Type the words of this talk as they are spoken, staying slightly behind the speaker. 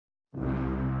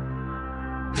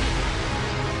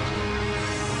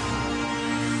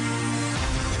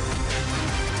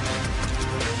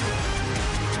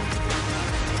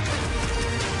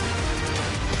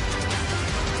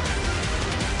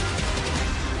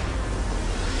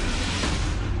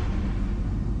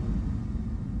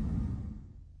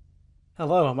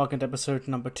Hello and welcome to episode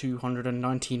number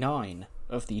 299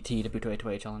 of the TEW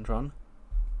 2020 Challenge Run.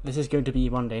 This is going to be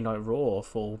Monday Night Raw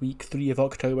for week 3 of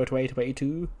October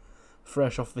 2022,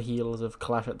 fresh off the heels of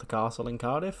Clash at the Castle in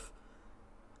Cardiff.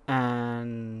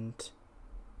 And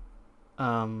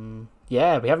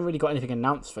yeah, we haven't really got anything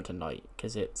announced for tonight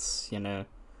because it's, you know,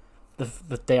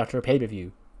 the day after a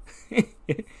pay-per-view.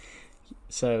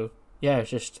 So yeah,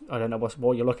 it's just, I don't know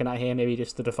what you're looking at here, maybe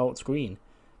just the default screen,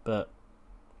 but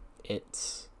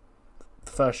it's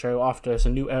the first show after it's a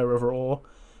new era of Raw,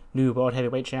 new World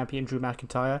Heavyweight Champion Drew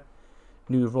McIntyre,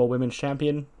 new Raw Women's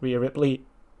Champion Rhea Ripley,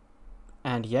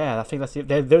 and yeah, I think those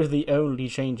are the only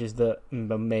changes that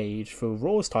are made for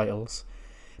Raw's titles.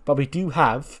 But we do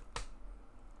have,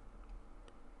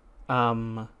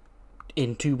 in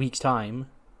 2 weeks' time,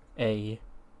 a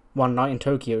One Night in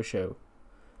Tokyo show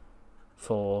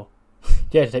for,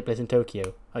 to take place in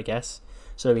Tokyo, I guess.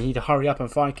 So we need to hurry up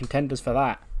and find contenders for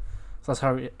that. So let's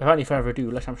hurry. Without any further ado,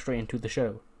 let's jump straight into the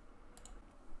show.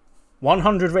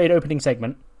 100 rated opening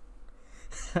segment.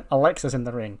 Alexa's in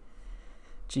the ring.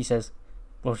 She says,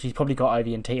 well, she's probably got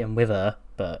Ivy and Tatum with her,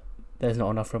 but there's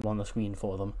not enough room on the screen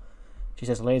for them. She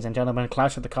says, ladies and gentlemen,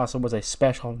 Clash at the Castle was a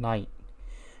special night.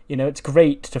 You know, it's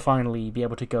great to finally be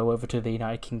able to go over to the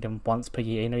United Kingdom once per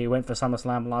year. You know, we went for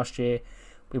SummerSlam last year.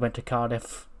 We went to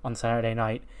Cardiff on Saturday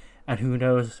night. And who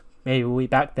knows, maybe we'll be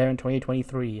back there in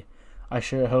 2023. I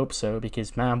sure hope so,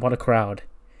 because man, what a crowd.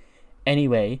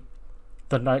 Anyway,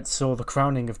 the night saw the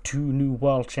crowning of 2 new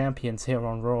world champions here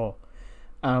on Raw.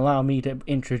 And allow me to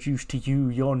introduce to you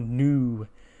your new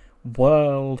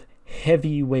world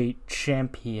heavyweight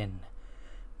champion,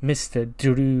 Mr.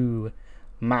 Drew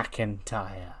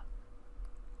McIntyre.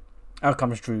 Out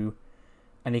comes Drew,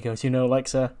 and he goes, you know,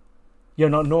 Alexa, you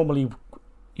don't normally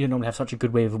have such a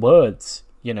good way of words,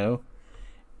 you know.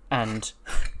 And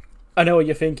I know what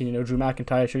you're thinking, you know, Drew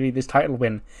McIntyre, surely this title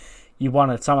win, you won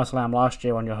at SummerSlam last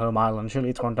year on your home island,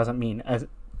 surely this one doesn't mean as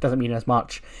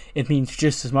much. It means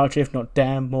just as much, if not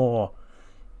damn more.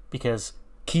 Because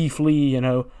Keith Lee, you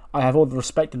know, I have all the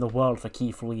respect in the world for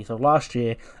Keith Lee. So last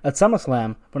year at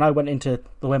SummerSlam, when I went into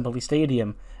the Wembley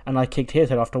Stadium and I kicked his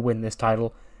head off to win this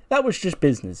title, that was just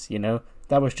business, you know.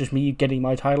 That was just me getting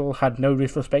my title, had no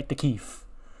disrespect to Keith.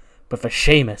 But for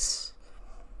Sheamus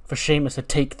to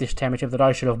take this championship that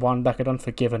I should have won back at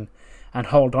Unforgiven and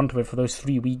hold on to it for those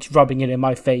 3 weeks, rubbing it in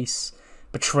my face,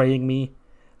 betraying me,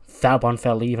 that one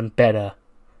felt even better.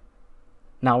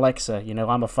 Now, Alexa, you know,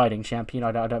 I'm a fighting champion.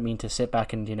 I don't mean to sit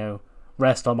back and, you know,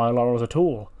 rest on my laurels at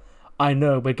all. I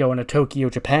know we're going to Tokyo,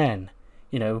 Japan.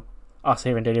 You know, us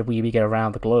here in WWE, we get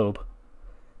around the globe.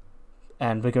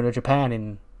 And we're going to Japan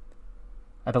in,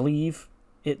 I believe,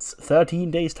 it's 13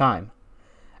 days' time.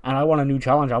 And I want a new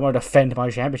challenger. I want to defend my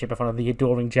championship in front of the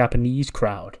adoring Japanese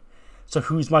crowd. So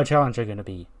who's my challenger going to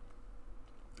be?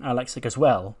 Alexa goes,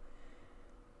 well,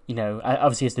 you know,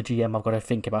 obviously as the GM, I've got to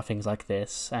think about things like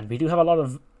this. And we do have a lot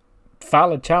of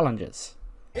valid challenges.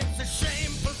 It's a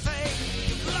shameful thing,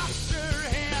 you've lost your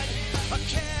head. A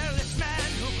careless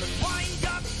man who could wind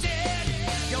up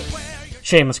dead.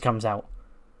 Sheamus comes out.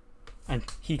 And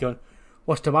he goes,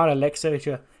 what's the matter, Alexa? Is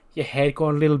your head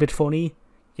going a little bit funny?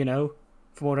 You know?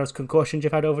 From all those concussions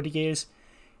you've had over the years,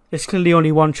 there's clearly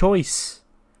only one choice.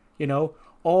 You know,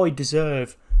 I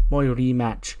deserve my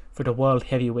rematch for the World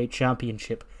Heavyweight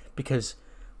Championship because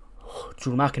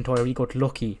Drew McIntyre really got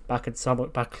lucky back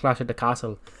Clash at the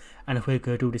Castle, and if we're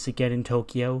going to do this again in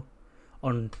Tokyo,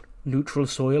 on neutral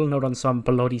soil, not on some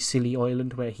bloody silly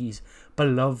island where he's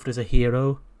beloved as a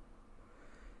hero,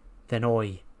 then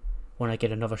when I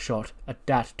get another shot at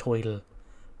that title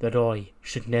that I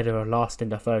should never have lost in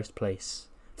the first place,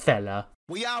 fella.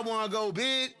 We all want to go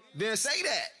big, then say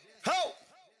that. Ho!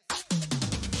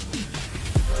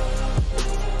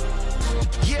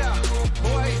 Yeah,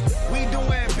 boy, we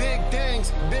doing big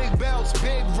things, big belts,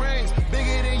 big rings,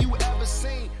 bigger than you ever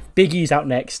seen. Big E's out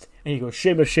next, and he goes,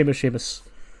 Sheamus,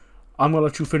 I'm gonna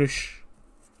let you finish,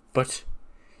 but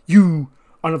you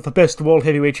are not the best World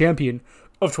Heavyweight Champion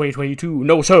of 2022,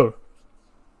 no sir.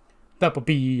 That would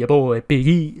be your boy, Big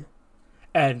E.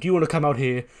 And you want to come out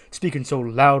here speaking so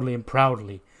loudly and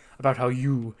proudly about how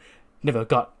you never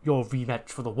got your rematch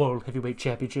for the World Heavyweight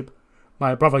Championship.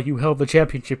 My brother, you held the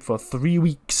championship for 3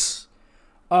 weeks.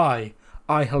 I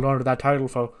held on to that title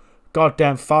for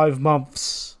goddamn 5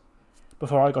 months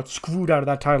before I got screwed out of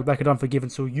that title back at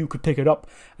Unforgiven so you could pick it up.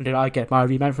 And did I get my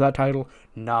rematch for that title?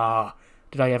 Nah.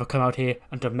 Did I ever come out here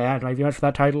and demand my rematch for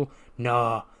that title?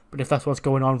 Nah. But if that's what's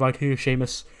going on right here,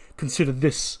 Sheamus, consider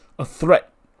this a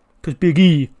threat, because Big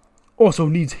E also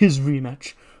needs his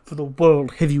rematch for the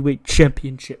World Heavyweight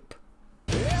Championship.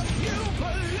 If you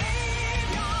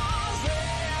believe yours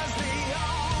is the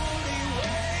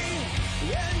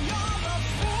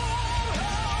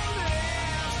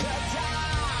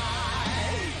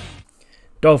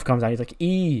Dolph comes out. He's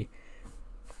like,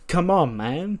 come on,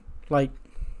 man. Like,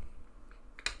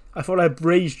 I thought I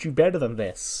raised you better than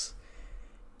this.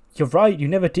 You're right, you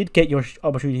never did get your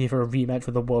opportunity for a rematch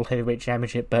for the World Heavyweight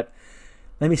Championship, but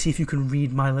let me see if you can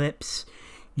read my lips.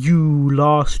 You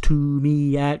lost to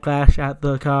me at Clash at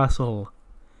the Castle.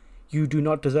 You do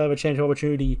not deserve a change of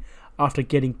opportunity after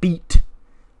getting beat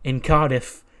in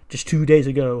Cardiff just 2 days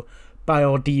ago by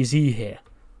our DZ here.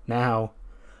 Now,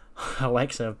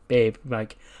 Alexa, babe,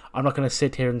 like, I'm not going to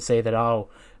sit here and say that,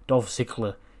 Dolph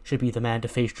Ziggler should be the man to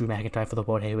face Drew McIntyre for the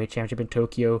World Heavyweight Championship in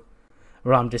Tokyo.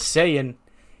 Or I'm just saying,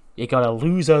 you got a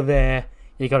loser there.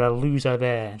 You got a loser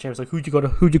there. And she was like, who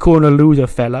you calling a loser,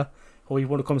 fella? Or you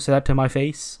want to come say that to my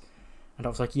face? And I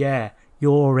was like, yeah,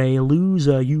 you're a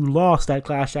loser. You lost that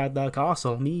Clash at the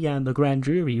Castle. Me and the grand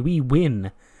jury, we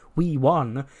win. We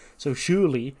won. So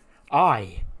surely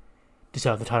I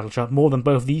deserve the title shot more than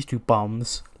both these two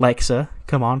bombs. Lexa,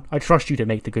 come on. I trust you to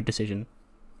make the good decision.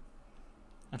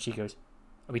 And she goes,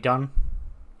 are we done?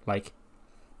 Like,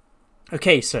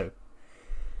 okay, so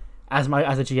as a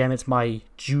GM, it's my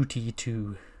duty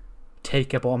to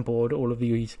take up on board all of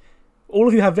these. All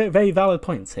of you have very, very valid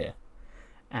points here.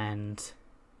 And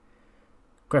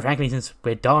quite frankly, since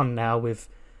we're done now with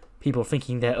people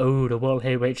thinking they're owed a World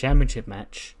Heavyweight Championship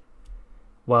match,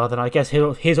 well, then I guess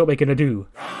here's what we're going to do.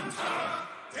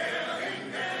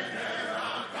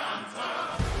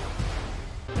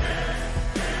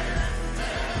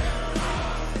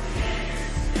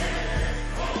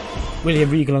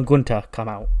 William Regal and Gunther come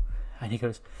out. And he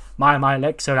goes, my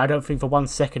Alexa, I don't think for 1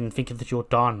 second thinking that you're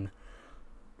done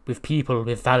with people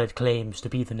with valid claims to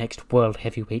be the next World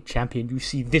Heavyweight Champion. You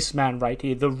see this man right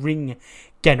here, the Ring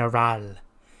General.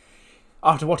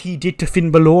 After what he did to Finn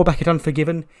Balor back at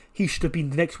Unforgiven, he should have been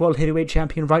the next World Heavyweight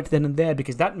Champion right then and there,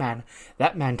 because that man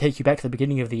take you back to the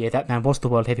beginning of the year, that man was the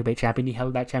World Heavyweight Champion. He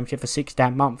held that championship for 6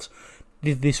 damn months.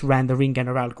 This ran the Ring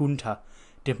General Gunther,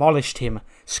 demolished him,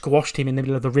 squashed him in the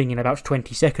middle of the ring in about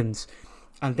 20 seconds.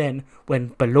 And then, when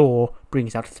Balor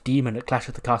brings out the demon at Clash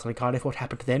at the Castle in Cardiff, what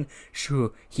happened then? Sure,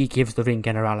 he gives the Ring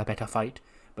General a better fight,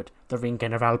 but the Ring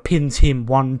General pins him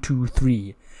 1, 2,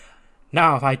 3.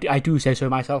 Now, if I do say so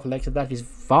myself, Alexa, that is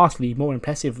vastly more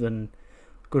impressive than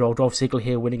good old Dolph Ziggler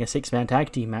here winning a 6-man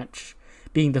tag team match,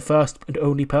 being the first and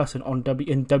only person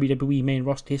in WWE main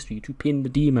roster history to pin the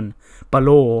demon,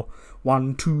 Balor,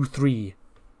 1, 2, 3.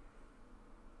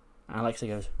 Alexa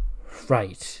goes,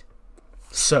 right.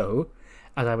 So,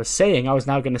 as I was saying, I was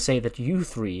now going to say that you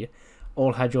three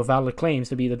all had your valid claims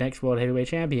to be the next World Heavyweight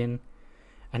Champion.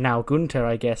 And now Gunther,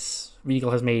 I guess,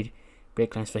 Regal has made great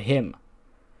claims for him.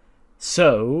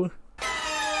 So,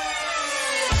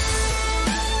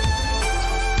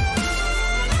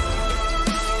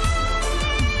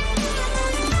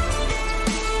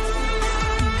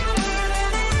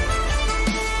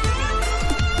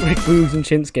 Rick Boogs and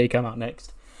Shinsuke come out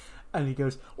next. And he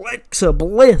goes, Alexa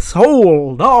Bliss,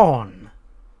 hold on!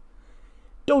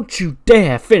 Don't you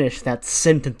dare finish that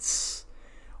sentence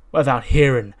without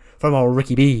hearing from old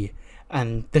Ricky B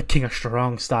and the King of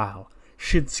Strong Style,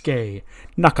 Shinsuke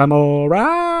Nakamura!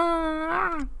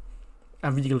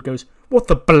 And Regal goes, what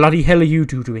the bloody hell are you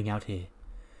two doing out here?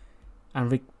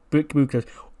 And Rick Boogs goes,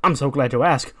 I'm so glad you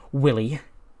ask, Willie.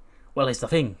 Well, it's the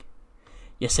thing.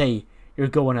 You say you're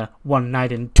going to one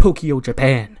night in Tokyo,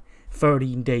 Japan.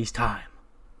 13 days' time.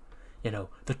 You know,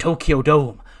 the Tokyo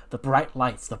Dome, the bright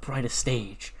lights, the brightest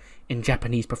stage in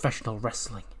Japanese professional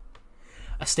wrestling.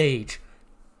 A stage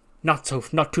not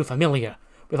too familiar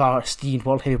with our esteemed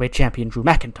World Heavyweight Champion Drew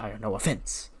McIntyre, no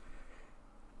offense.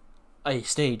 A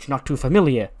stage not too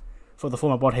familiar for the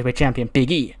former World Heavyweight Champion Big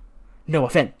E, no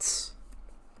offense.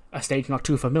 A stage not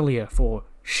too familiar for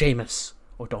Sheamus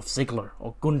or Dolph Ziggler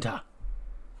or Gunther,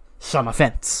 some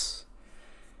offense.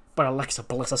 But Alexa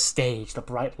Bliss, a stage, the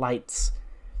bright lights,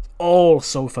 all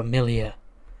so familiar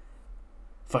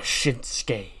for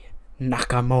Shinsuke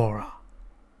Nakamura.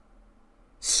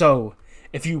 So,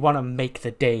 if you want to make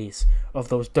the days of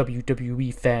those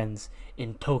WWE fans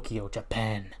in Tokyo,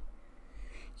 Japan,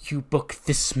 you book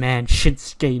this man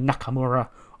Shinsuke Nakamura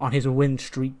on his win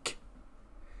streak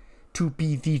to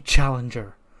be the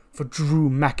challenger for Drew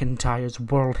McIntyre's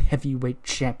World Heavyweight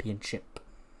Championship.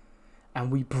 And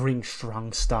we bring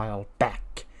Strong Style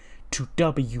back to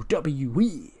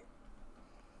WWE.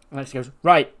 And Alexa goes,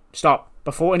 right, stop,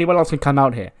 before anyone else can come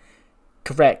out here.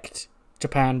 Correct,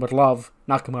 Japan would love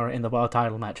Nakamura in the world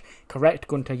title match. Correct,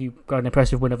 Gunther, you got an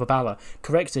impressive win over Balor.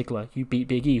 Correct, Ziggler, you beat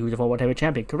Big E, who's the World Heavyweight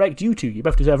Champion. Correct, you two, you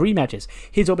both deserve rematches.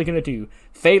 Here's what we're going to do.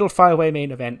 Fatal 5-way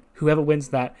main event. Whoever wins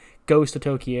that goes to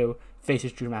Tokyo,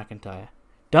 faces Drew McIntyre.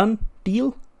 Done?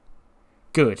 Deal?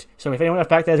 Good. So if anyone else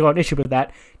back there's got an issue with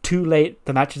that, too late,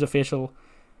 the match is official.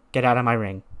 Get out of my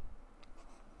ring.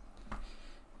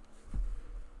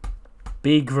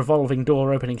 Big revolving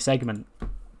door opening segment.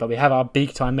 But we have our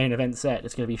big time main event set.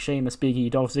 It's going to be Sheamus, Big E,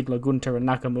 Dolph Ziggler, Gunther and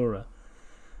Nakamura.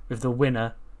 With the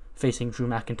winner facing Drew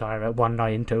McIntyre at One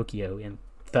Night in Tokyo in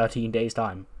 13 days'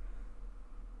 time.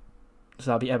 So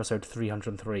that'll be episode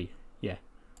 303. Yeah.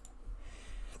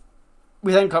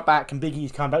 We then cut back and Big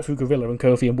E's come back through Gorilla and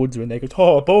Kofi and Woods are in there. Goes,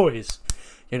 oh, boys,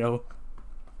 you know,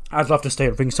 I'd love to stay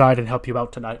at ringside and help you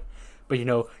out tonight. But, you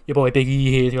know, your boy Big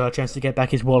E here's got a chance to get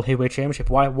back his World Heavyweight Championship.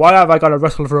 Why have I got to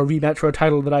wrestle for a rematch for a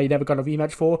title that I never got a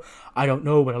rematch for? I don't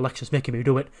know, but Alexa's making me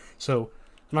do it. So,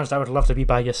 as much as I would love to be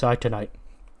by your side tonight,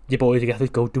 your boys have to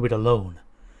go do it alone.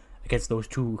 Against those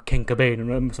two, King Kobain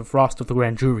and Emerson Frost of the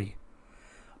Grand Jury.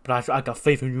 But I got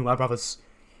faith in you, my brothers.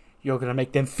 You're going to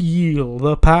make them feel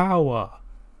the power.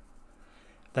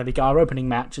 Then we got our opening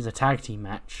match as a tag team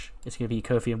match. It's going to be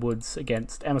Kofi and Woods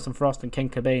against Emerson Frost and King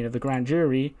Kobain of the Grand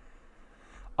Jury.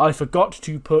 I forgot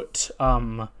to put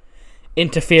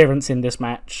interference in this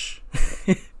match.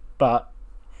 But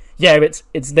yeah,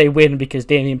 it's they win because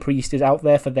Damian Priest is out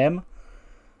there for them.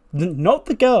 Not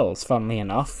the girls, funnily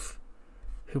enough.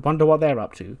 Who wonder what they're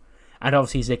up to. And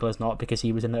obviously Ziggler's not because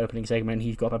he was in the opening segment and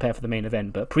he's got to prepare for the main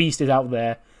event. But Priest is out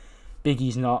there. Big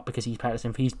E's not because he's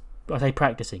practicing.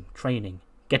 Practicing, training,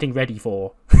 getting ready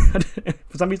for.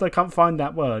 For some reason I can't find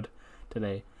that word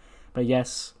today. But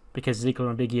yes, because Ziggler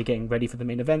and Big E are getting ready for the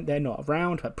main event, they're not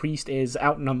around. But Priest is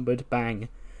outnumbered. Bang.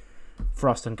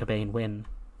 Frost and Kobain win.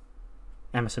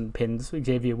 Emerson pins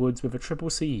Xavier Woods with a triple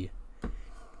C.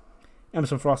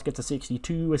 Emerson Frost gets a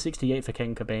 62, a 68 for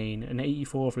King Kobain, an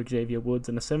 84 for Xavier Woods,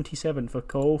 and a 77 for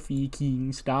Kofi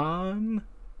Kingston.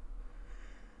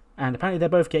 And apparently they're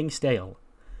both getting stale.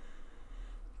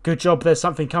 Good job, there's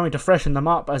something coming to freshen them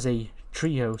up as a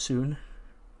trio soon.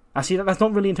 I see that's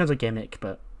not really in terms of gimmick,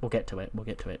 but we'll get to it. We'll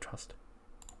get to it, trust.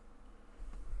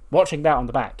 Watching that on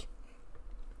the back.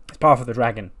 It's Path of the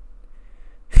Dragon.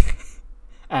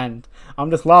 And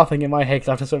I'm just laughing in my head because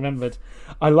I've just remembered.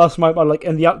 I lost my like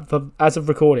in as of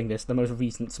recording this, the most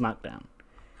recent SmackDown.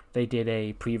 They did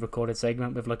a pre-recorded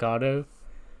segment with Legado,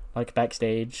 like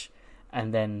backstage,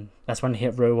 and then that's when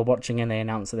Hit Row were watching and they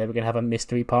announced that they were going to have a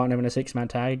mystery partner in a 6-man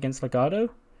tag against Legado.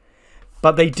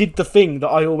 But they did the thing that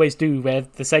I always do, where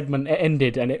the segment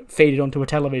ended and it faded onto a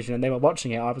television and they were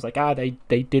watching it. I was like,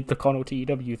 they did the Connell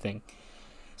TEW thing.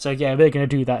 So yeah, we're going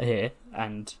to do that here,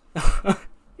 and.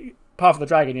 Path of the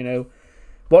Dragon, you know,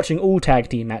 watching all tag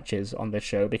team matches on this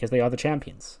show because they are the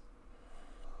champions.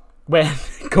 When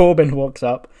Corbin walks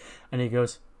up and he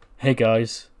goes, "Hey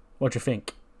guys, what do you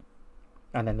think?"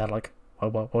 And then they're like,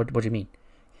 "What do you mean?"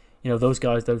 You know, those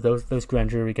guys, those Grand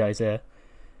Jury guys, they're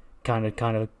kind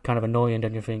of annoying,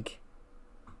 don't you think?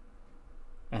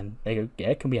 And they go,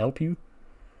 "Yeah, can we help you?"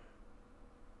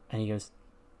 And he goes,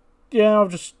 "Yeah, I'm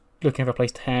just looking for a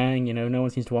place to hang. You know, no one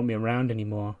seems to want me around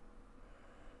anymore."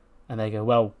 And they go,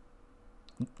 "Well,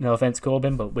 no offense,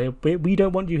 Corbin, but we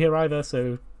don't want you here either,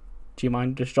 so do you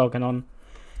mind just jogging on?"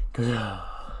 Because,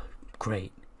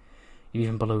 great. You're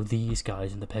even below these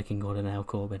guys in the pecking order now,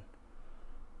 Corbin.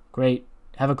 Great.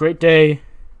 Have a great day.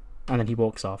 And then he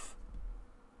walks off.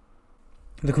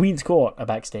 The Queen's Court are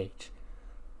backstage.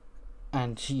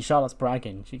 And Charlotte's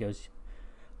bragging. She goes,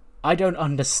 "I don't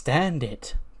understand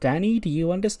it. Danny, do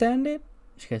you understand it?"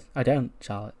 She goes, "I don't,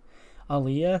 Charlotte."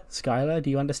 "Aaliyah, Skylar, do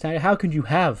you understand it? How can you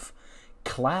have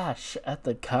Clash at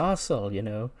the castle, you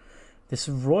know? This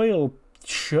royal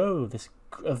show, this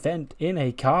event in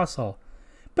a castle.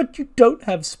 But you don't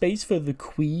have space for the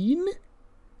Queen?"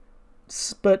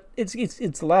 But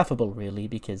it's laughable, really,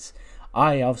 because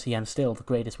I obviously am still the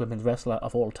greatest women's wrestler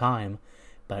of all time.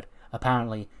 But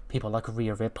apparently people like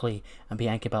Rhea Ripley and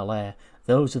Bianca Belair,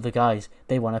 those are the guys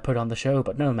they want to put on the show,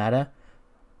 but no matter.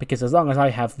 Because as long as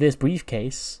I have this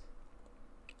briefcase,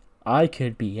 I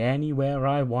could be anywhere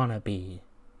I want to be.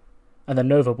 And then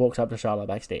Nova walks up to Charlotte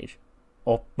backstage.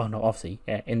 Well, no, obviously,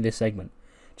 yeah, in this segment.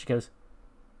 She goes,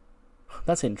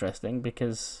 "That's interesting,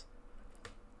 because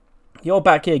you're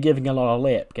back here giving a lot of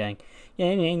lip, going,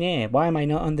 yeah, why am I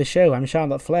not on the show? I'm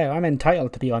Charlotte Flair. I'm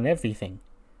entitled to be on everything.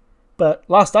 But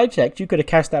last I checked, you could have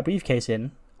cashed that briefcase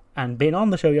in and been on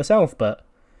the show yourself, but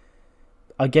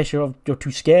I guess you're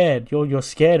too scared. You're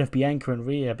scared of Bianca and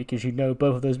Rhea because you know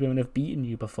both of those women have beaten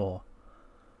you before."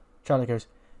 Charlotte goes,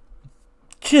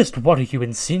 "Just what are you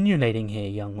insinuating here,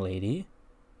 young lady?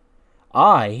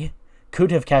 I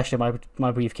could have cashed in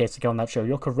my briefcase to go on that show.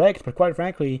 You're correct, but quite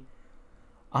frankly,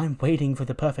 I'm waiting for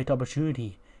the perfect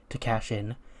opportunity to cash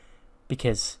in.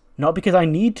 Not because I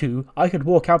need to. I could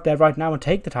walk out there right now and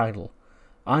take the title.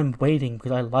 I'm waiting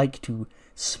because I like to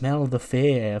smell the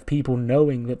fear of people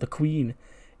knowing that the Queen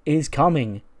is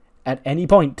coming at any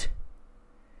point.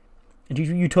 And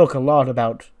you talk a lot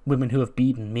about women who have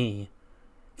beaten me,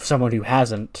 for someone who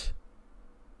hasn't.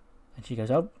 And she goes,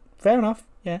 oh, fair enough.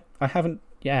 Yeah,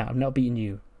 I've not beaten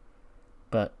you.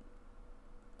 But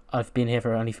I've been here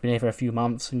for a few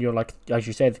months, and you're like, as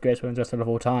you said, the greatest women's wrestler of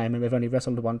all time, and we've only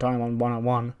wrestled one time on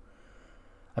one-on-one.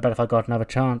 I bet if I got another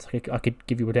chance, I could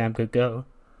give you a damn good go.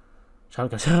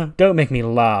 Charlotte goes, don't make me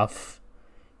laugh.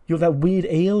 You're that weird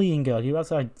alien girl. You're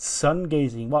outside sun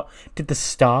gazing. What? Did the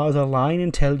stars align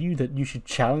and tell you that you should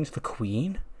challenge the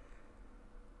Queen?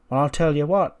 Well, I'll tell you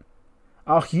what.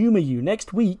 I'll humour you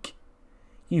next week.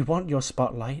 You want your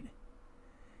spotlight?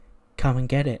 Come and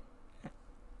get it.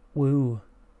 Woo.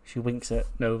 She winks at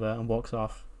Nova and walks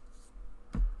off.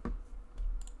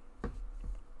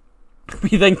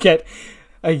 We then get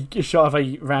a shot of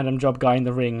a random job guy in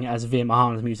the ring as Veer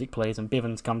Mahan's music plays, and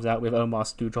Bivens comes out with Omar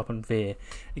Stu dropping Veer.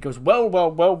 He goes, well,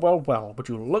 would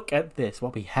you look at this,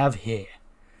 what we have here.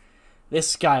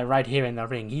 This guy right here in the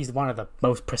ring, he's one of the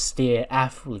most prestige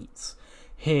athletes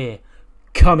here,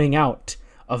 coming out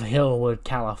of Hillwood,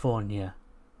 California.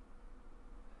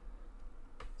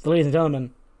 So, ladies and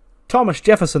gentlemen, Thomas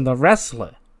Jefferson, the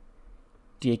wrestler.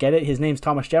 Do you get it? His name's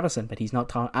Thomas Jefferson, but he's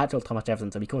not actual Thomas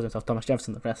Jefferson, so he calls himself Thomas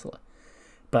Jefferson, the wrestler.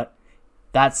 But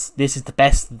this is the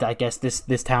best that I guess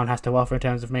this town has to offer in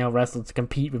terms of male wrestlers to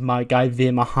compete with my guy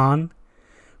Veer Mahan,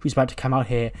 who's about to come out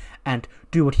here and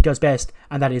do what he does best,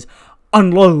 and that is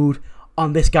unload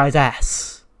on this guy's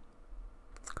ass.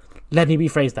 Let me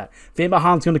rephrase that. Veer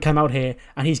Mahan's going to come out here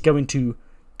and he's going to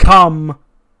come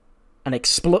and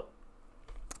explode.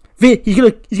 He's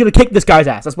gonna kick this guy's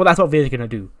ass. That's what Veer's gonna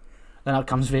do. Then out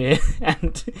comes Veer,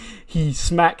 and he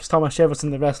smacks Thomas Jefferson,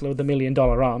 the wrestler, with the $1 million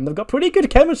arm. They've got pretty good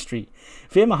chemistry.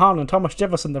 Veer Mahan and Thomas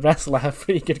Jefferson, the wrestler, have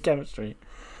pretty good chemistry.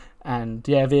 And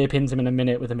yeah, Veer pins him in a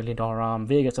minute with a $1 million arm.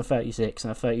 Veer gets a 36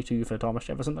 and a 32 for Thomas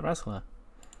Jefferson, the wrestler.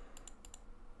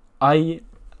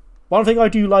 One thing I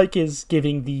do like is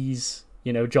giving these,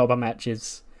 jobber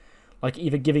matches, like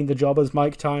either giving the jobbers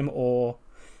mic time or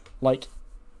like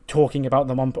talking about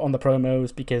them on the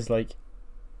promos, because like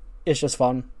it's just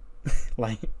fun.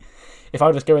 Like if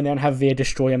I just go in there and have Veer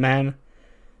destroy a man,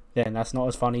 then that's not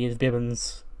as funny as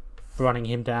Bibbins running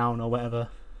him down or whatever.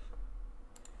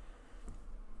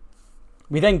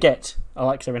 We then get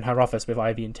Alexa in her office with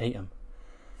Ivy and Tatum,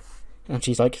 and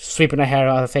she's like sweeping her hair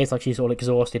out of her face like she's all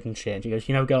exhausted and shit, and she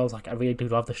goes, girls, like I really do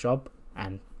love this job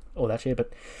and all that shit,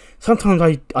 but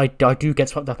sometimes I do get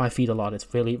swept off my feet a lot.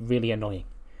 It's really, really annoying.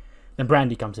 Then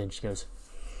Brandy comes in. She goes,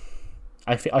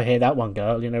 I hear that one,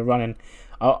 girl, running.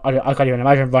 I can't even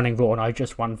imagine running Raw, and I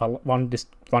just just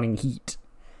running Heat.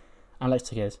 And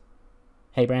Alexa goes,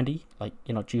 hey, Brandy, like,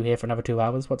 you're not due here for another 2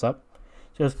 hours. What's up?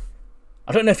 She goes,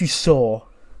 I don't know if you saw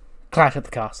Clash at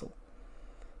the Castle.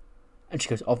 And she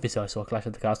goes, obviously I saw Clash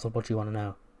at the Castle. What do you want to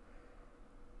know?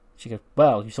 She goes,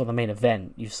 well, you saw the main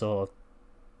event. You saw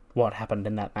what happened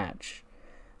in that match.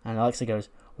 And Alexa goes,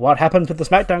 what happened to the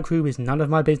SmackDown crew is none of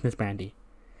my business, Brandy.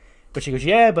 But she goes,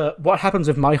 yeah, but what happens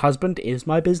with my husband is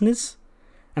my business.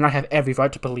 And I have every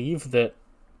right to believe that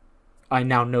I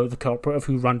now know the culprit of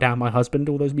who run down my husband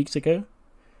all those weeks ago.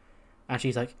 And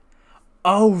she's like,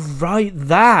 oh, right,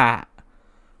 that.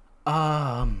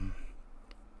 I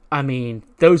mean,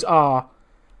 those are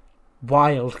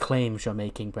wild claims you're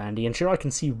making, Brandy. And sure, I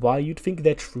can see why you'd think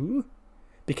they're true.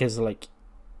 Because, like,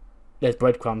 there's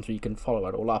breadcrumbs where you can follow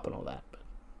it all up and all that. But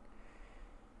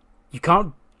you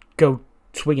can't go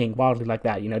swinging wildly like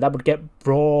that. That would get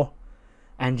Raw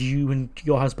and you and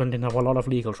your husband in a lot of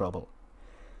legal trouble.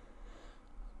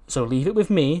 So leave it with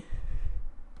me.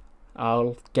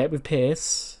 I'll get with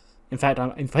Pierce. In fact, I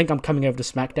think I'm coming over to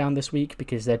SmackDown this week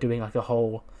because they're doing like a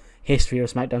whole history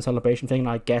of SmackDown celebration thing. And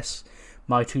I guess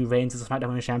my 2 reigns as a SmackDown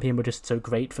Women's Champion were just so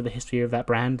great for the history of that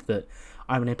brand that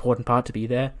I'm an important part to be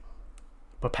there.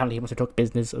 But apparently he wants to talk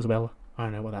business as well. I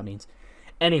don't know what that means.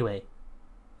 Anyway,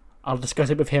 I'll discuss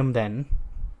it with him then,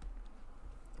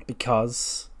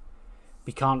 because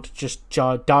we can't just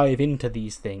dive into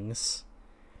these things.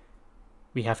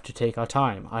 We have to take our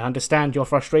time. I understand your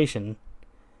frustration,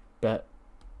 but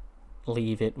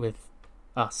leave it with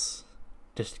us.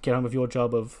 Just get on with your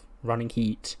job of running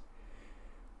Heat,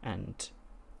 and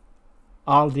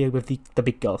I'll deal with the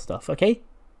big girl stuff, okay?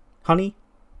 Honey?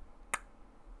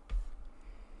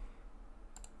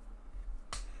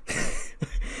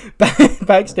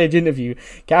 Backstage interview,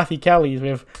 Kathy Kelly's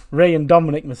with Rey and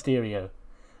Dominic Mysterio,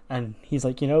 and he's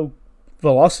like,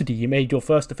 Velocity, you made your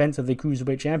first defense of the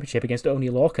Cruiserweight Championship against Oney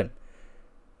Lorcan.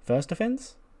 First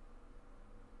defense?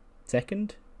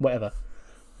 Second? Whatever.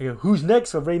 I go, who's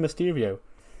next for Rey Mysterio?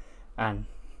 And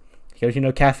he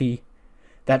goes, Kathy,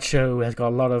 that show has got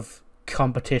a lot of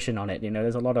competition on it.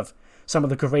 There's a lot of some of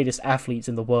the greatest athletes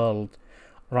in the world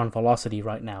are on Velocity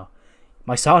right now.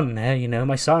 My son,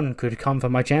 my son could come for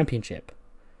my championship.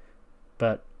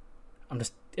 But I'm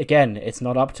just, again, it's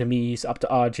not up to me, it's up to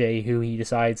RJ who he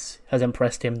decides has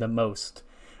impressed him the most.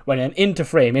 When in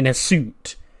frame, in a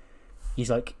suit, he's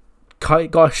like,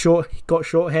 got short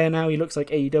hair now, he looks like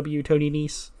AEW Tony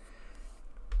Nese,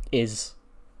 is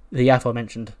the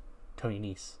aforementioned Tony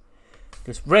Nese. He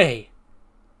goes, Ray,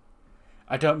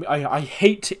 I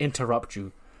hate to interrupt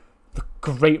you, the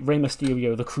great Rey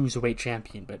Mysterio, the Cruiserweight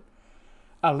Champion, but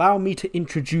allow me to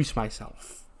introduce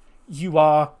myself. You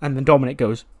are, and then Dominic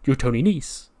goes, you're Tony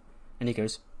Nese. And he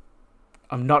goes,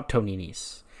 I'm not Tony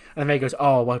Nese. And then Ray goes,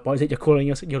 oh, what is it you're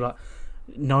calling us? You're like,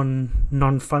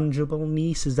 non-fungible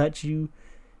Nese, is that you?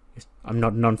 Goes, I'm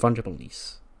not non-fungible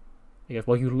Nese. He goes,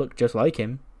 well, you look just like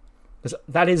him. Goes,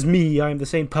 that is me, I am the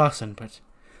same person, but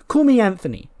call me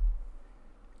Anthony.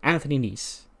 Anthony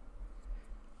Nese.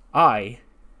 I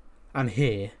am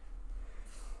here.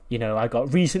 I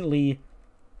got recently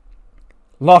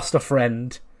lost a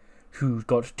friend who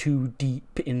got too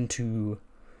deep into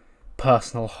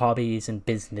personal hobbies and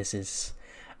businesses.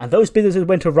 And those businesses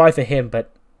went awry for him,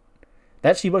 but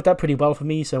that actually worked out pretty well for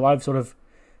me, so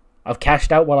I've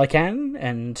cashed out while I can,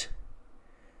 and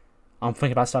I'm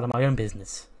thinking about starting my own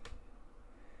business.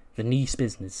 The Nese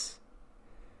business.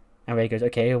 And Ray goes,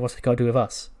 okay, what's it got to do with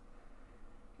us?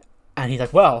 And he's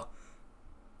like, well,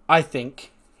 I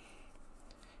think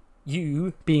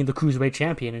you being the Cruiserweight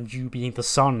Champion and you being the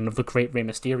son of the great Rey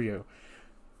Mysterio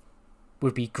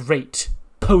would be great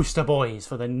poster boys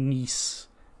for the Nese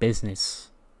business.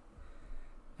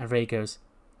 And Ray goes,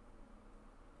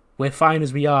 we're fine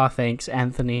as we are, thanks,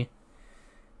 Anthony.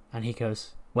 And he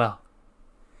goes, well,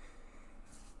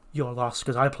 you're lost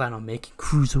because I plan on making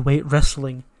Cruiserweight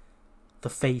Wrestling the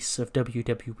face of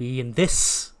WWE, and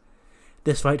this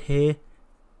right here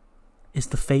is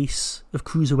the face of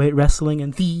Cruiserweight Wrestling,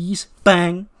 and these,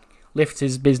 bang, he lifts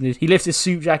his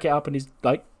suit jacket up and his,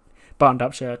 buttoned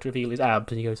up shirt to reveal his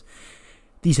abs, and he goes,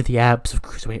 these are the abs of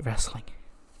Cruiserweight Wrestling.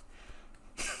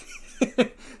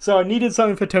 So I needed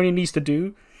something for Tony Nese to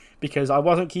do, because I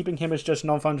wasn't keeping him as just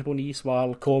non-fungible Nese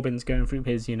while Corbin's going through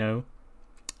his,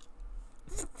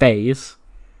 phase.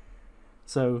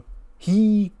 So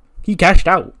he cashed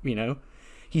out,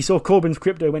 He saw Corbin's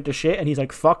crypto went to shit, and he's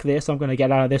like, fuck this, I'm going to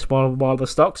get out of this while the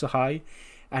stocks are high.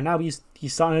 And now he's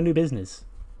starting a new business.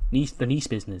 The Nese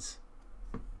business.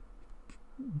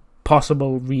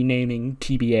 Possible renaming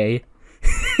TBA.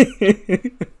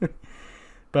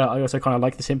 But I also kind of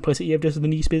like the simplicity of just the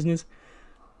Nese business.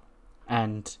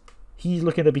 And he's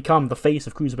looking to become the face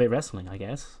of Cruiserweight Wrestling, I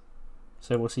guess.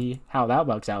 So we'll see how that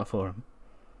works out for him.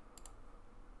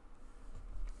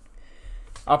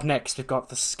 Up next, we've got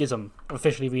the Schism.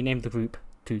 Officially renamed the group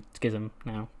to Schism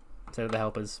now. So the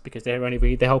Helpers, because they're only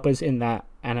the Helpers in that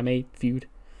anime feud.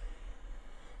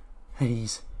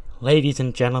 Ladies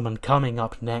and gentlemen, coming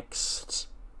up next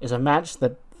is a match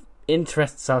that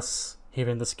interests us here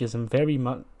in the Schism very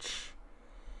much.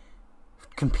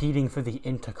 Competing for the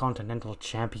Intercontinental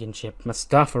Championship,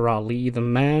 Mustafa Ali, the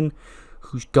man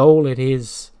whose goal it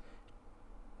is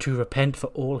to repent for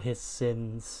all his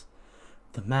sins.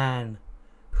 The man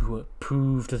who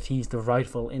proved that he's the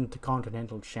rightful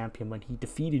Intercontinental Champion when he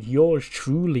defeated yours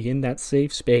truly in that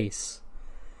safe space.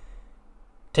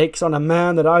 Takes on a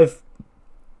man that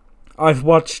I've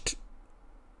watched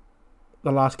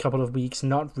the last couple of weeks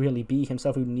not really be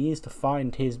himself, who needs to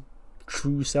find his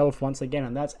true self once again,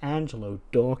 and that's Angelo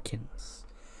Dawkins.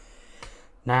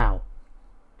 Now,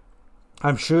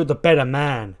 I'm sure the better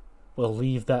man will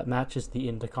leave that match as the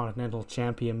Intercontinental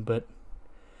Champion, but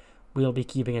we'll be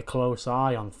keeping a close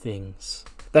eye on things.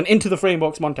 Then into the frame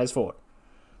walks Montez Ford.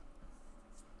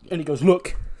 And he goes,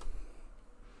 look,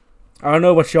 I don't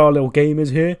know what your little game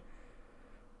is here,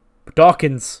 but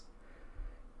Dawkins,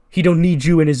 he don't need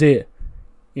you in his ear.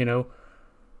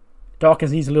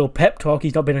 Dawkins needs a little pep talk.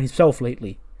 He's not been on himself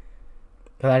lately.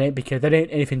 But that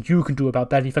ain't anything you can do about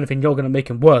that. If anything, you're going to make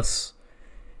him worse.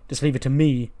 Just leave it to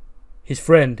me, his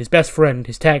friend, his best friend,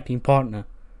 his tag team partner,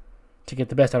 to get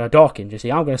the best out of Dawkins. You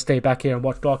see, I'm going to stay back here and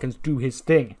watch Dawkins do his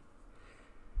thing.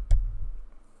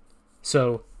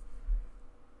 So,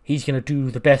 he's going to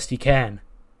do the best he can.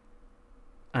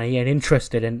 And he ain't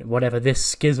interested in whatever this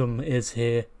schism is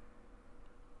here.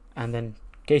 And then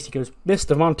Casey goes,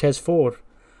 Mr. Montez Ford,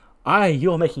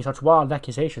 you're making such wild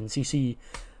accusations. You see,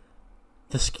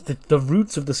 the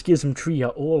roots of the schism tree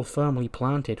are all firmly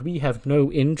planted. We have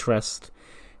no interest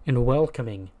in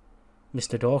welcoming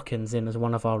Mr. Dawkins in as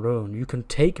one of our own. You can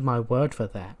take my word for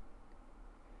that.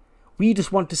 We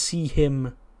just want to see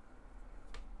him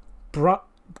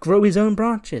grow his own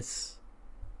branches.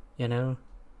 You know?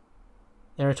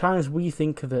 There are times we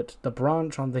think that the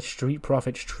branch on the Street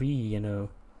Profits tree, you know,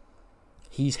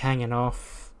 he's hanging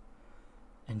off,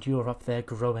 and you're up there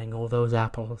growing all those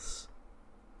apples.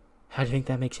 How do you think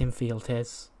that makes him feel,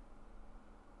 Tez?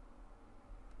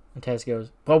 And Tez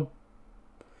goes, well,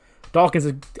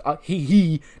 Dawkins,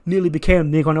 he nearly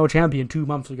became the Intercontinental Champion 2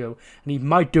 months ago, and he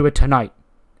might do it tonight.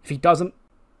 If he doesn't,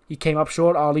 he came up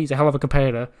short. Ali's a hell of a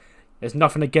competitor. There's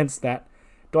nothing against that.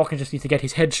 Dawkins just needs to get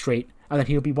his head straight, and then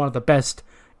he'll be one of the best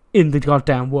in the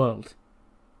goddamn world.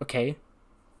 Okay?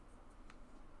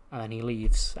 And then he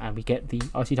leaves, and we get the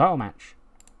IC title match.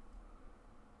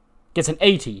 Gets an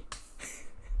 80.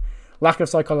 Lack of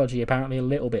psychology, apparently, a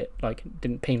little bit. Like,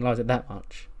 didn't penalise it that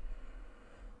much.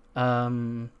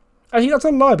 Actually, that's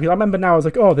a lie, because I remember now, I was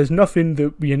like, oh, there's nothing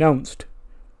that we announced.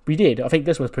 We did. I think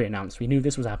this was pre-announced. We knew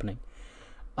this was happening.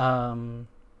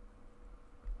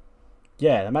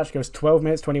 Yeah, the match goes 12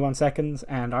 minutes, 21 seconds,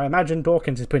 and I imagine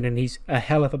Dawkins is putting in a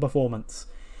hell of a performance.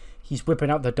 He's whipping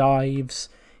out the dives,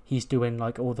 he's doing,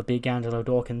 like, all the big Angelo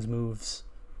Dawkins moves,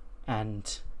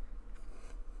 and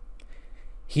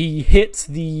he hits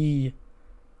the,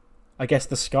 I guess,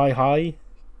 the Sky High,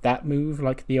 that move,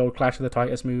 like the old Clash of the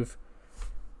Titans move,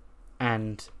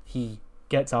 and he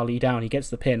gets Ali down, he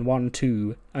gets the pin,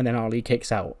 1-2, and then Ali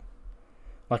kicks out,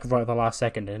 like right at the last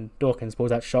second, and Dawkins pulls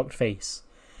that shocked face.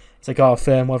 It's like, oh,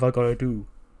 Firm, what have I got to do?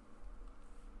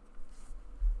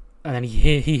 And then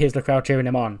he hears the crowd cheering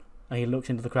him on. And he looks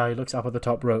into the crowd, he looks up at the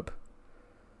top rope.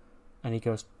 And he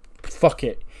goes, fuck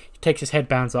it. He takes his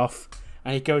headbands off.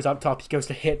 And he goes up top, he goes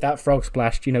to hit that frog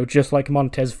splash, you know, just like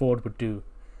Montez Ford would do.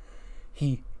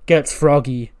 He gets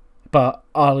froggy, but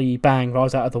Ali, bang,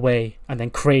 rolls out of the way. And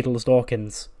then cradles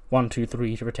Dawkins,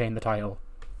 1-2-3 to retain the title.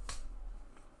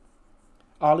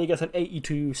 Ali gets an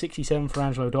 82-67 for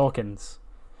Angelo Dawkins.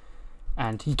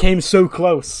 And he came so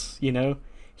close, you know.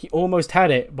 He almost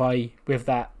had it with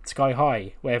that Sky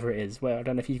High, wherever it is. Well, I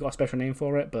don't know if he's got a special name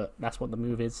for it, but that's what the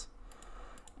move is.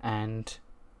 And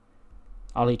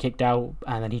Ali kicked out,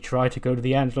 and then he tried to go to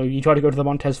the Angelo. He tried to go to the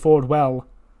Montez Ford well,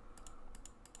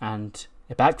 and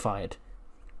it backfired.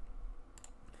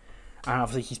 And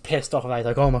obviously he's pissed off of that. He's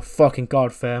like, oh my fucking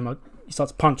god, Firm. He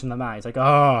starts punching the mat. He's like,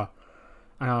 ah.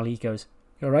 And Ali goes,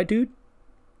 you alright, dude?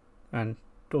 And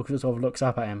Dawkins sort of looks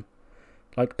up at him,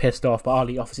 like pissed off, but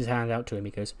Ali offers his hand out to him.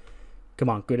 He goes, come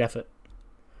on, good effort.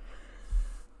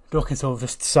 Dawkins sort of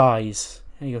just sighs,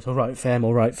 and he goes, alright,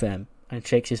 fam, and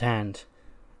shakes his hand,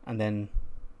 and then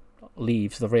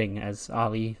leaves the ring as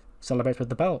Ali celebrates with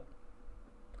the belt.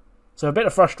 So a bit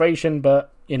of frustration,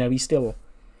 but, you know, he's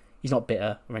not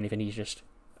bitter or anything, he's just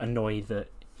annoyed that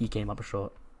he came up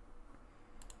short.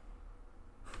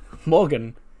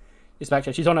 Morgan is back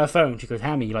there, she's on her phone, she goes,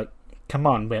 Hammy, like, come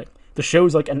on, the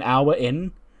show's like an hour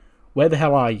in. Where the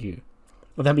hell are you?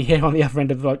 And then we hear on the other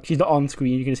end of the, like, she's not on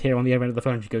screen, you can just hear on the other end of the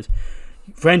phone. She goes,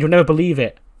 friend, you'll never believe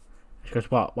it. She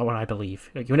goes, what? What would I believe?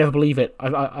 Like, you'll never believe it.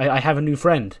 I have a new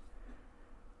friend.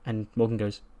 And Morgan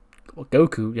goes, well,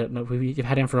 Goku? Yeah, no, we've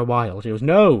had him for a while. She goes,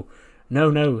 no.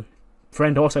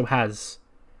 Friend also has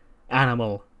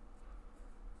Animal.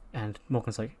 And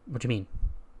Morgan's like, what do you mean?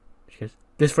 She goes,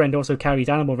 this friend also carries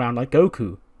Animal around like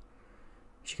Goku.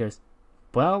 She goes,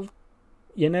 well,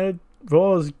 you know,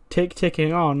 Raw's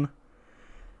ticking on.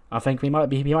 I think we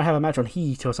might have a match on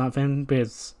Heat or something,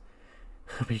 because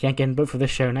we can't get in booked for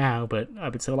this show now, but I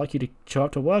would still like you to show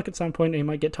up to work at some point and you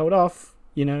might get told off,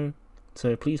 you know.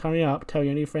 So please hurry up, tell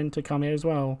your new friend to come here as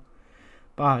well.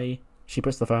 Bye. She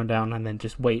puts the phone down and then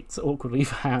just waits awkwardly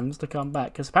for Hams to come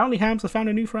back, because apparently Hams has found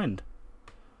a new friend.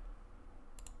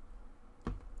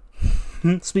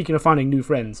 Speaking of finding new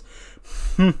friends.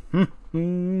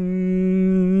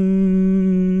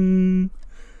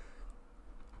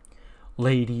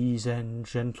 Ladies and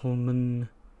gentlemen,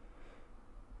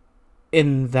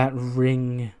 in that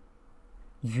ring,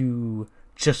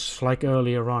 just like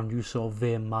earlier on, you saw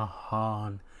Veer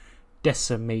Mahan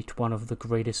decimate one of the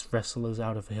greatest wrestlers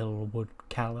out of Hillwood,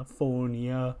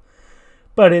 California.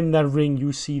 But in that ring,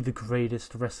 you see the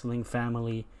greatest wrestling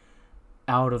family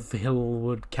out of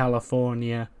Hillwood,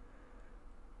 California.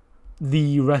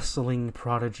 The wrestling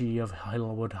prodigy of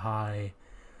Hillwood High,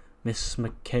 Miss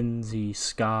Mackenzie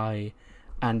Sky,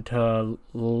 and her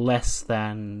less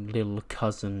than little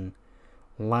cousin,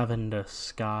 Lavender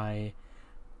Sky.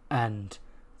 And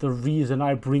the reason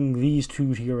I bring these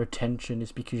two to your attention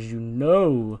is because you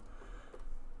know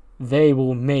they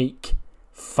will make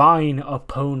fine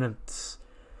opponents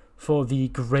for the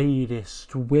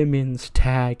greatest women's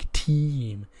tag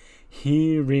team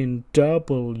here in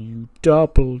WWE.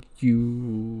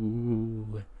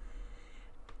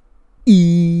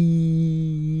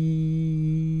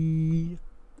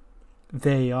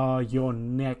 They are your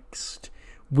next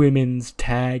women's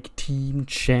tag team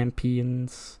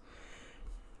champions.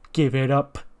 Give it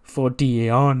up for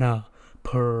Deonna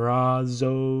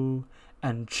Purrazzo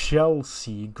and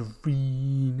Chelsea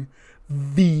Green,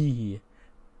 the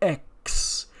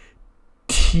XT.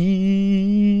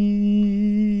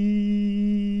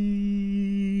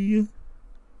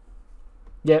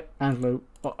 Yep,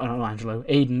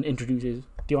 Aiden introduces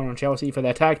Deonna and Chelsea for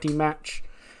their tag team match.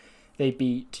 They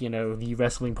beat, the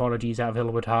wrestling prodigies out of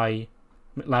Hilwood High,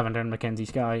 Lavender and Mackenzie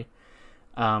Sky.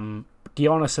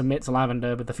 Deonna submits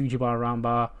Lavender with the Fujiwara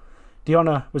Roundbar.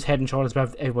 Deonna was head and shoulders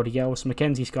above everybody else.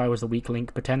 Mackenzie Sky was the weak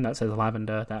link. Pretend that says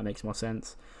Lavender. That makes more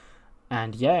sense.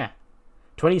 And yeah,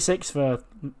 26 for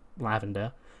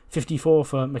Lavender, 54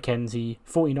 for Mackenzie,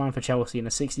 49 for Chelsea, and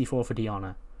a 64 for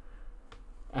Deonna.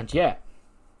 And yeah,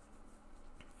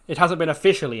 it hasn't been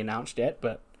officially announced yet,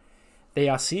 but they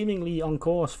are seemingly on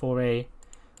course for a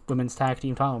women's tag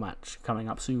team title match coming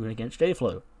up soon against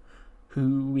J-Flo,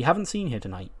 who we haven't seen here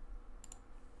tonight.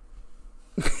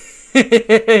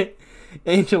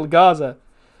 Angel Garza.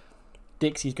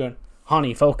 Dixie's going,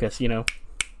 honey, focus, Been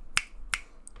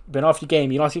off your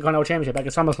game. You lost your Continental Championship back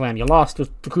at SummerSlam. You lost the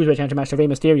Cruiserweight Championship match to Rey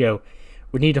Mysterio.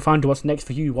 We need to find out what's next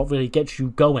for you. What really gets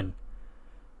you going?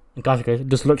 And Garza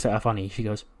just looks at her funny. She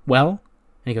goes, well?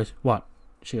 And he goes, what?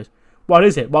 She goes, what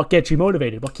is it? What gets you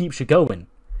motivated? What keeps you going?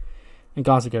 And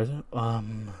Garza goes,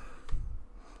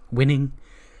 winning.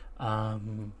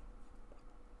 And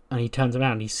he turns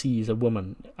around and he sees a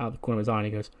woman out of the corner of his eye and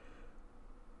he goes,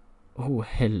 oh,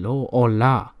 hello,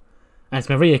 hola. And it's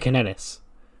Maria Kanellis.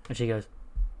 And she goes,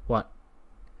 what?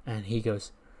 And he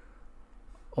goes,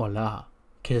 hola.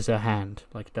 Kisses her hand,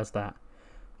 does that.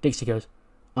 Dixie goes,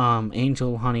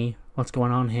 Angel, honey, what's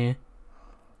going on here?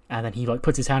 And then he,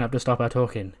 puts his hand up to stop her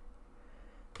talking.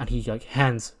 And he,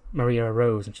 hands Maria a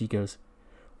rose and she goes,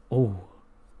 oh.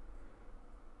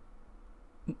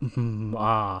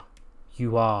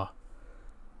 You are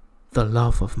the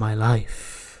love of my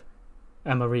life.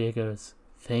 And Maria goes,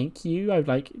 thank you.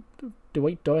 I'm do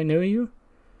I know you?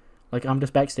 I'm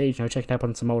just backstage, checking up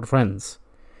on some old friends.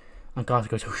 And Garza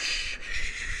goes, oh,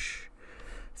 shh.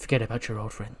 Forget about your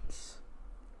old friends.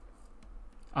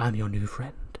 I'm your new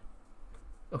friend.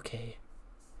 Okay.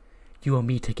 You and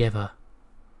me together.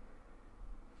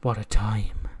 What a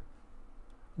time.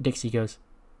 Dixie goes,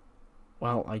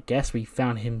 well, I guess we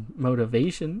found him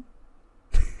motivation.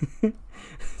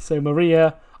 So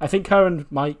Maria, I think her and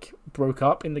Mike broke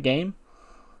up in the game.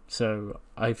 So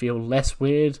I feel less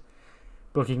weird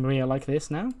booking Maria like this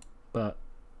now. But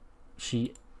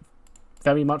she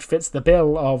very much fits the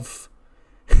bill of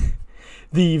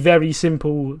the very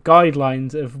simple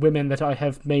guidelines of women that I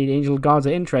have made Angel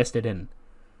Garza interested in,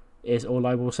 is all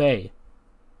I will say.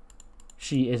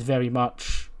 She is very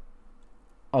much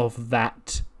of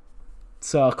that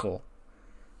circle.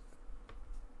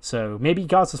 So maybe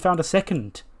Garza's found a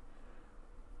second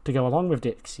to go along with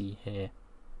Dixie here.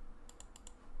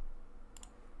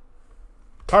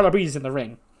 Tyler Breeze is in the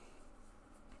ring.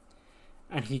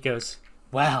 And he goes,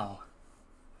 well,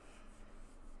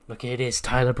 look, it is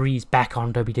Tyler Breeze back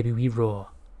on WWE Raw.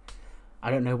 I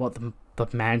don't know what the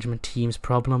management team's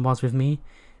problem was with me,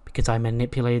 because I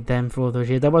manipulated them for all those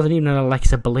years. There wasn't even an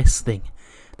Alexa Bliss thing.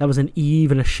 There wasn't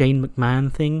even a Shane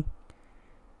McMahon thing.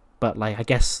 But, I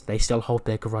guess they still hold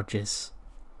their grudges.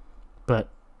 But,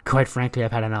 quite frankly,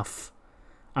 I've had enough.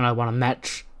 And I want a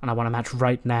match. And I want a match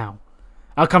right now.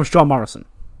 Out comes John Morrison.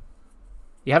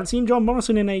 You haven't seen John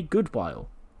Morrison in a good while.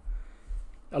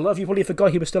 A lot of you probably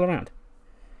forgot he was still around.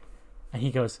 And he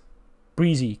goes,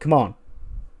 Breezy, come on.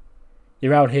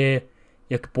 You're out here.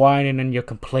 You're whining and you're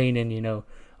complaining,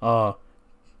 Oh,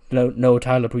 no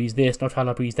Tyler Breeze this, no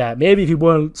Tyler Breeze that. Maybe if you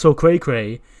weren't so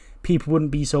cray-cray, people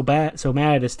wouldn't be so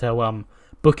mad as to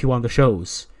book you on the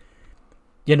shows.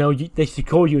 They should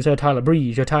call you as Tyler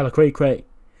Breeze, you're Tyler Cray Cray.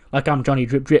 Like I'm Johnny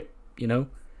Drip Drip, And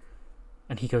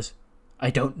he goes,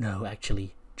 I don't know,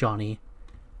 actually, Johnny.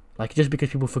 Just because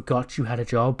people forgot you had a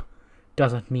job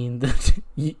doesn't mean that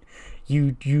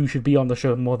you should be on the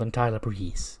show more than Tyler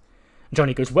Breeze. And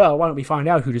Johnny goes, well, why don't we find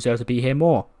out who deserves to be here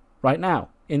more? Right now,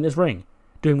 in this ring,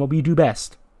 doing what we do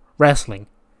best, wrestling.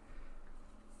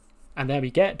 And there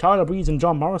we get Tyler Breeze and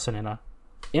John Morrison in a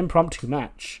impromptu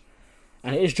match.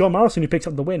 And it is John Morrison who picks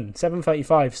up the win.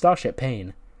 7:35 Starship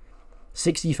Pain.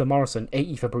 60 for Morrison,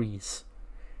 80 for Breeze.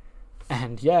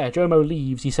 And yeah, Jomo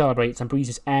leaves, he celebrates, and Breeze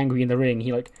is angry in the ring.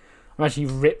 He actually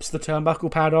rips the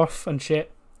turnbuckle pad off and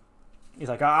shit. He's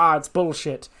like, ah, it's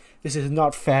bullshit. This is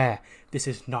not fair. This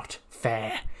is not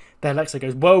fair. Then Alexa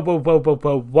goes, whoa, whoa, whoa, whoa,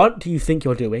 whoa. What do you think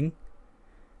you're doing?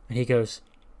 And he goes,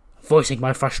 voicing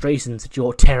my frustrations at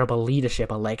your terrible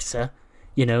leadership, Alexa.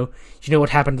 You know what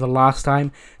happened the last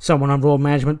time someone on Raw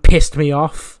management pissed me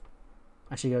off?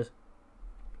 And she goes,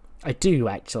 I do,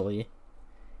 actually.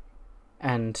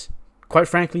 And quite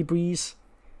frankly, Breeze,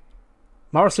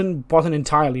 Morrison wasn't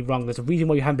entirely wrong. There's a reason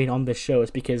why you haven't been on this show.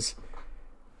 It's because,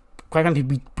 quite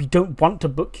frankly, we don't want to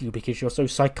book you because you're so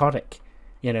psychotic.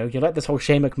 You know, you let this whole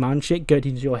Shane McMahon shit go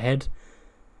into your head.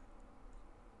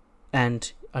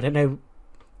 And, I don't know,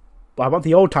 I want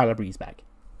the old Tyler Breeze back.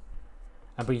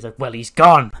 And Breeze's like, well, he's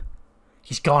gone.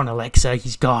 He's gone, Alexa,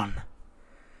 he's gone.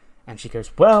 And she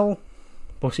goes, well,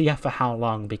 we'll see for how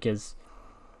long, because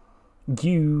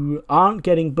you aren't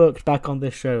getting booked back on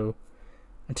this show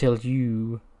until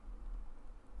you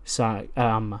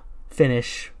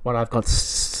finish what I've got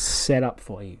set up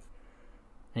for you.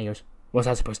 And he goes, what's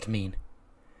that supposed to mean?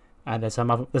 And there's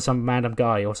some random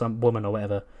guy or some woman or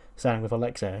whatever standing with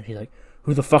Alexa. And she's like,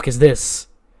 who the fuck is this?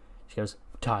 She goes,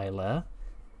 Tyler,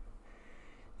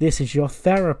 this is your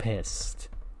therapist.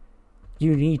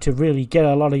 You need to really get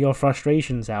a lot of your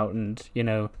frustrations out and, you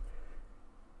know,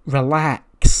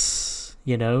 relax,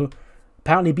 you know.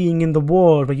 Apparently being in the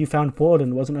ward where you found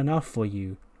Warden wasn't enough for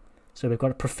you. So we've got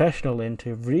a professional in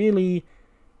to really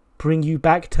bring you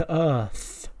back to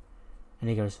earth. And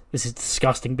he goes, this is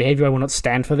disgusting behavior. I will not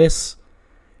stand for this.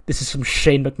 This is some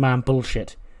Shane McMahon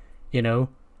bullshit, you know.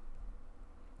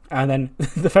 And then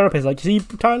the therapist is like, see,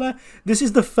 Tyler, this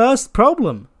is the first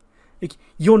problem. Like,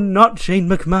 you're not Shane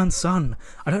McMahon's son.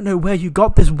 I don't know where you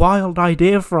got this wild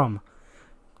idea from.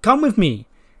 Come with me.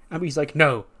 And he's like,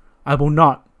 no, I will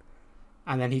not.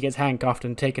 And then he gets handcuffed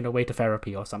and taken away to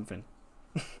therapy or something.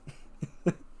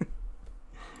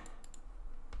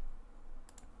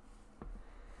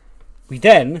 We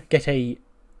then get a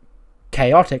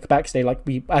chaotic backstage, like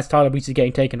as Tyler Breeze is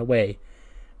getting taken away.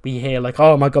 We hear like,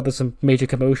 oh my god, there's some major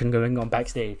commotion going on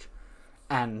backstage.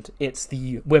 And it's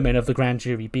the women of the grand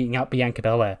jury beating up Bianca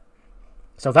Belair.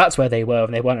 So that's where they were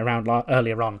when they weren't around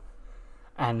earlier on.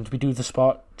 And we do the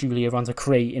spot, Julia runs a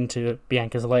crate into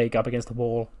Bianca's leg up against the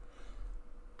wall.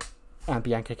 And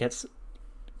Bianca gets,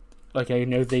 like, you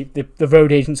know, the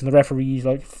road agents and the referees,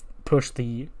 like, push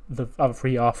the other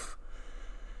three off.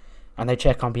 And they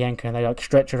check on Bianca and they, like,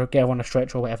 stretch her, get her on a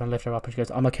stretcher or whatever and lift her up. And she goes,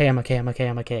 I'm okay, I'm okay, I'm okay,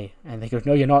 I'm okay. And they go,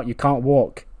 no, you're not, you can't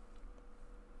walk.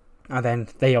 And then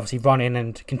they obviously run in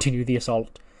and continue the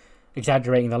assault,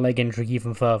 exaggerating the leg injury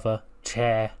even further,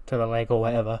 chair to the leg or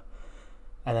whatever.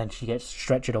 And then she gets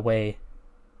stretchered away,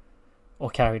 or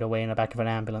carried away in the back of an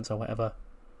ambulance or whatever.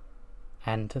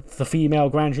 And the female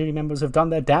grand jury members have done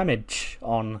their damage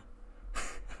on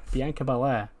Bianca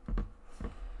Belair.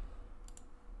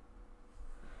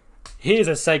 Here's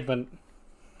a segment.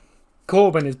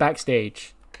 Corbin is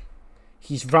backstage.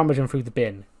 He's rummaging through the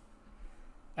bin.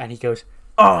 And he goes,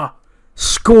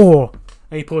 score!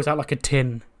 And he pulls out like a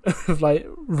tin of like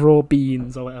raw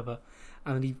beans or whatever.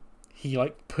 And then he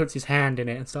like puts his hand in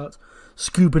it and starts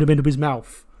scooping them into his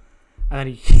mouth.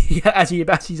 And then as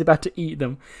he's about to eat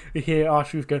them, we hear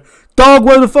R-Truth go, dog,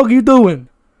 what the fuck are you doing?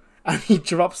 And he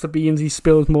drops the beans, he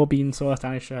spills more bean sauce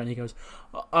down his shirt, and he goes,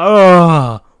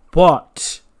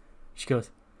 what? She goes,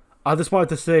 I just wanted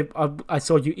to say, I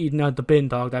saw you eating out the bin,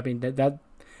 dog. I mean, that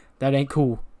ain't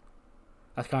cool.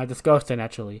 That's kind of disgusting,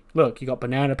 actually. Look, you got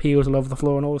banana peels all over the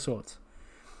floor and all sorts.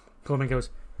 Corbin goes,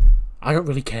 I don't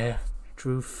really care,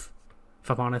 Truth,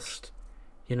 if I'm honest.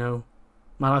 You know,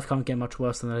 my life can't get much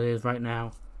worse than it is right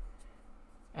now.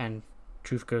 And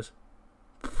Truth goes,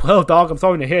 well, dog, I'm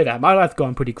sorry to hear that. My life's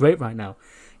going pretty great right now.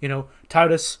 You know,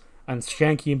 Titus and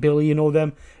Shanky and Billy and all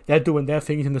them, they're doing their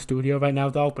things in the studio right now,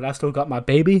 dog, but I still got my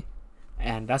baby.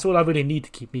 And that's all I really need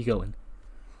to keep me going.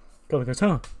 Corbin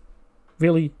goes,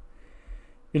 really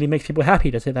makes people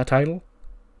happy to say that title?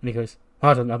 And he goes,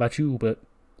 I don't know about you, but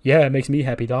yeah, it makes me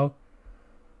happy, dog.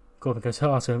 Corbin goes,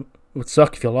 so it would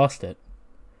suck if you lost it.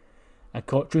 And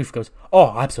Truth goes,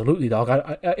 oh, absolutely,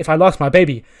 dog. If I lost my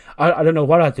baby, I don't know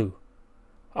what I'd do.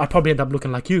 I'd probably end up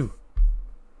looking like you.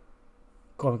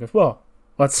 Corbin goes, well,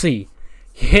 let's see.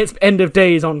 He hits end of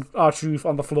days on R-Truth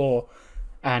on the floor.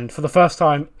 And for the first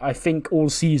time, I think all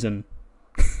season,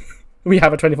 we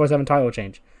have a 24/7 title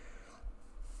change.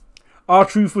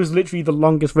 R-Truth was literally the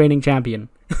longest reigning champion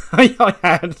I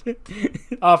had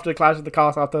after Clash of the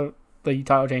Castle, after the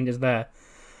title changes there.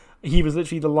 He was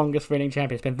literally the longest reigning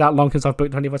champion. It's been that long since I've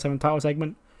booked 24/7 title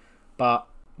segment. But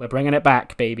we're bringing it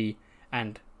back, baby.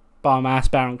 And bomb-ass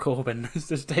Baron Corbin has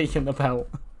just taken the belt.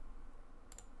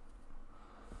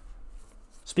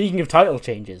 Speaking of title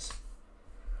changes,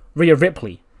 Rhea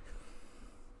Ripley.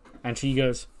 And she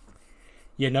goes,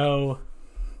 you know,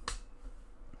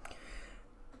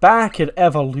 back at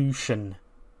Evolution,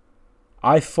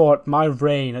 I thought my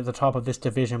reign at the top of this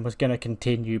division was going to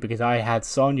continue because I had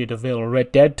Sonya Deville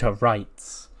dead to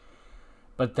rights.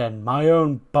 But then my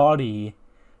own body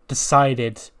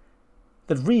decided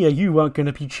that Rhea, you weren't going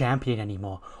to be champion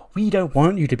anymore. We don't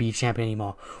want you to be champion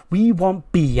anymore. We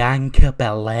want Bianca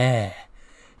Belair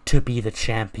to be the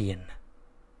champion.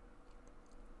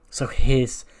 So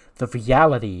here's the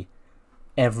reality,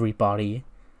 everybody.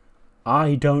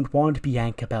 I don't want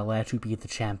Bianca Belair to be the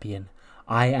champion.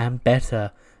 I am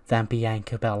better than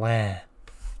Bianca Belair.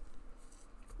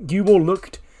 You all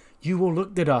looked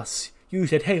at us. You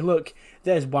said, hey, look,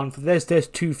 there's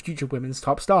two future women's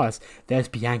top stars. There's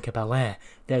Bianca Belair.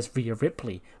 There's Rhea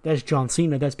Ripley. There's John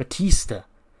Cena. There's Batista.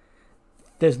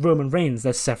 There's Roman Reigns.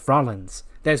 There's Seth Rollins.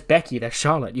 There's Becky. There's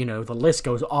Charlotte. You know, the list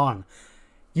goes on.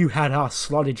 You had us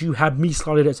slotted. You had me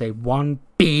slotted as a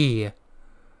 1B.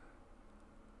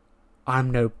 I'm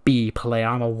no B player.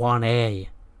 I'm a 1A.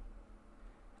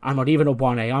 I'm not even a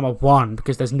 1A. I'm a 1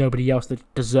 because there's nobody else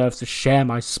that deserves to share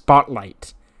my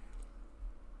spotlight.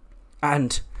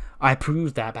 And I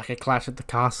proved that back at Clash at the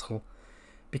Castle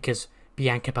because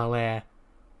Bianca Belair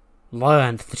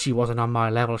learned that she wasn't on my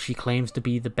level. She claims to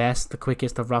be the best, the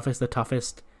quickest, the roughest, the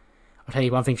toughest. I'll tell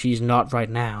you one thing she's not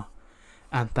right now.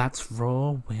 And that's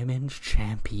Raw Women's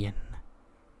Champion.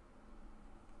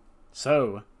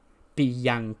 So,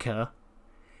 Bianca,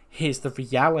 here's the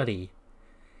reality.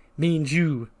 Me and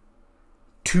you,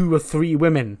 2 or 3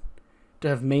 women to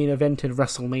have main evented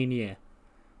WrestleMania.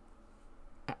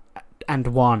 And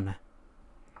won.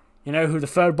 You know who the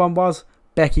third one was?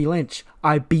 Becky Lynch.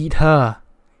 I beat her.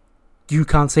 You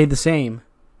can't say the same.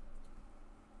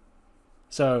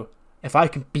 So, if I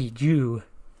can beat you,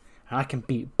 and I can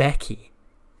beat Becky,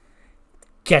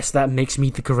 guess that makes me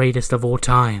the greatest of all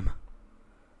time.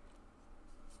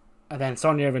 And then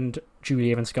Sonya and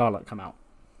Julia and Scarlett come out.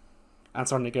 And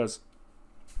Sonya goes,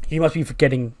 you must be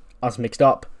getting us mixed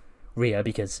up, Rhea,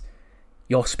 because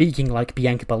you're speaking like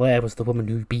Bianca Belair was the woman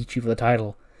who beat you for the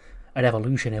title at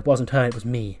Evolution. It wasn't her, it was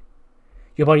me.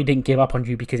 Your body didn't give up on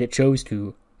you because it chose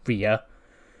to, Rhea.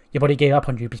 Your body gave up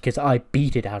on you because I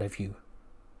beat it out of you.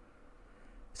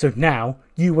 So now,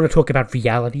 you want to talk about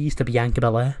realities to Bianca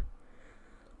Belair?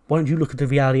 Why don't you look at the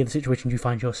reality of the situation you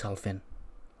find yourself in?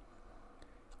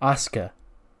 Asuka,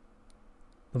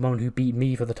 the woman who beat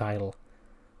me for the title,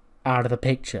 out of the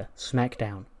picture.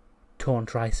 SmackDown, torn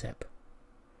tricep.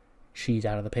 She's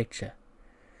out of the picture.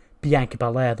 Bianca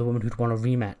Belair, the woman who'd won a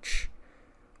rematch.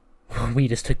 We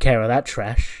just took care of that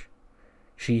trash.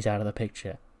 She's out of the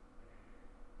picture.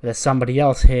 There's somebody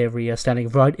else here, Rhea, standing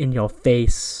right in your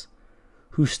face,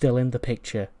 who's still in the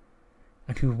picture,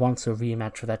 and who wants a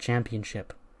rematch for that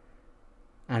championship.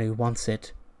 And who wants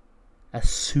it as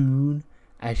soon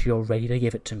as you're ready to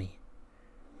give it to me.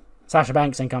 Sasha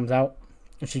Banks then comes out,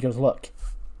 and she goes, look,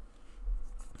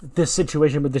 this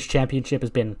situation with this championship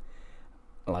has been,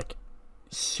 like,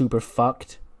 super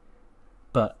fucked.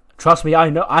 But trust me, I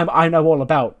know all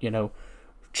about, you know,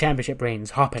 championship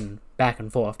reigns hopping back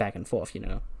and forth, you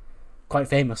know, quite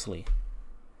famously.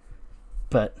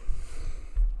 But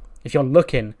if you're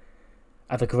looking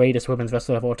at the greatest women's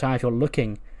wrestler of all time, if you're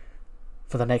looking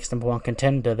for the next number 1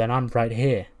 contender, then I'm right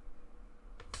here.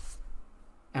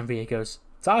 And Rhea goes,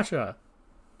 Sasha,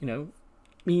 you know,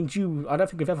 me and you, I don't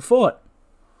think we've ever fought.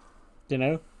 You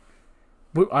know,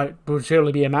 would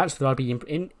surely be a match that I'd be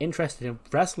interested in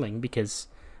wrestling because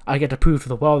I get to prove to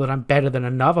the world that I'm better than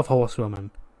another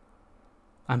horsewoman.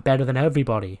 I'm better than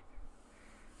everybody.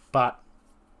 But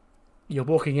you're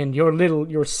walking in,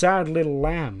 you're a sad little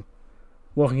lamb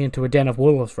walking into a den of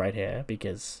wolves right here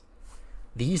because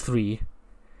these 3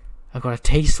 have got a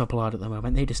taste for blood at the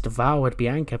moment. They just devoured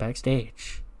Bianca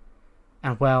backstage.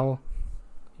 And well,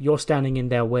 you're standing in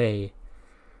their way.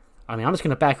 I mean, I'm just going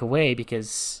to back away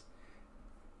because,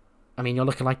 I mean, you're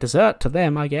looking like dessert to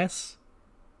them, I guess.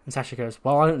 And Sasha goes,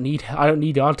 well, I don't need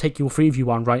it. I'll take all 3 of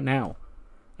you on right now.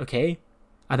 Okay?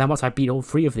 And then once I beat all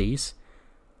 3 of these,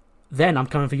 then I'm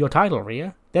coming for your title,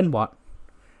 Rhea. Then what?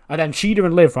 And then Shida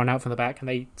and Liv run out from the back and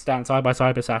they stand side by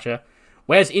side with Sasha.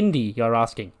 Where's Indy, you're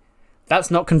asking?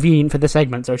 That's not convenient for the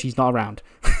segment, so she's not around.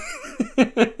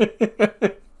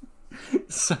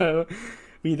 So,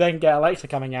 we then get Alexa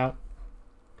coming out.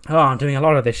 Oh, I'm doing a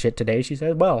lot of this shit today. She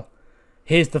says, well,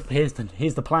 here's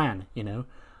the plan, you know.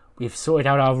 We've sorted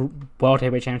out our World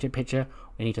Heavyweight Championship picture.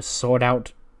 We need to sort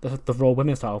out the Raw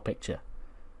Women's title picture.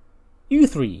 You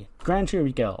 3, Grand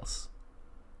Jury girls,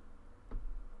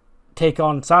 take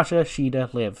on Sasha,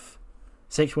 Shida, Liv.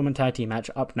 6-woman tag team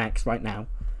match up next right now.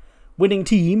 Winning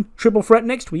team, triple threat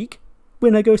next week.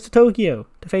 Winner goes to Tokyo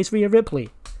to face Rhea Ripley.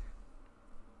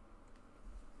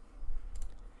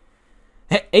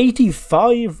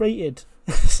 85 rated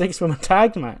 6-woman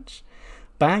tag match.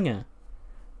 Banger.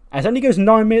 It only goes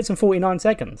 9 minutes and 49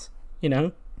 seconds. You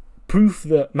know, proof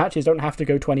that matches don't have to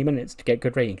go 20 minutes to get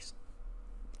good ratings.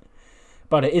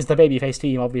 But it is the babyface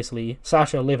team, obviously.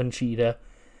 Sasha, Liv, and Shida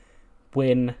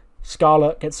win.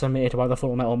 Scarlett gets submitted by the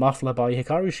Full Metal Muffler by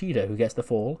Hikaru Shida, who gets the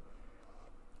fall.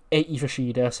 80 for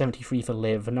Shida, 73 for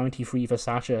Liv, 93 for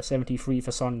Sasha, 73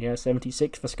 for Sonya,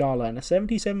 76 for Scarlett, and a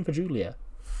 77 for Julia.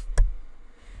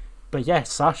 But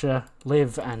yes, Sasha,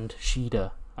 Liv, and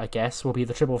Shida, I guess, will be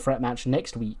the triple threat match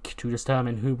next week to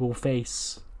determine who will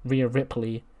face Rhea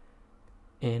Ripley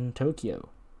in Tokyo.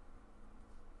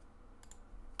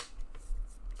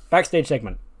 Backstage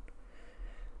segment.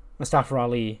 Mustafa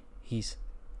Ali, he's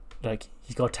got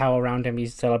a towel around him,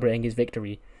 he's celebrating his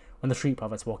victory when the Street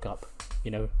Profits walk up,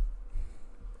 you know.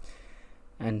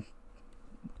 And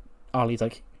Ali's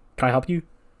like, "Can I help you?"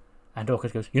 And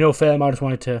Dawkins goes, "You know, fam, I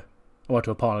want to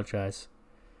apologise."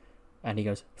 And he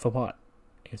goes, "For what?"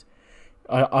 He goes,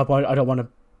 I don't want to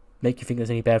make you think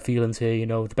there's any bad feelings here, you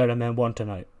know, the better men won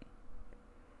tonight."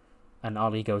 And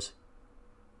Ali goes,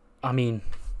 "I mean,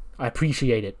 I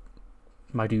appreciate it,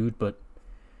 my dude, but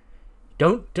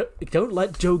don't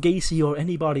let Joe Gacy or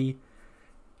anybody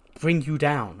bring you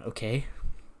down, okay?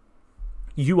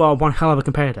 You are one hell of a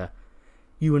competitor.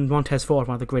 You and Montez fought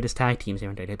one of the greatest tag teams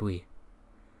here in WWE.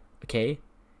 Okay?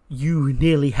 You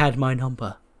nearly had my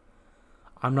number.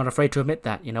 I'm not afraid to admit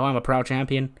that, you know, I'm a proud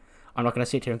champion. I'm not going to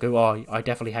sit here and go, oh, I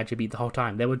definitely had you beat the whole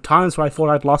time. There were times where I thought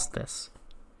I'd lost this.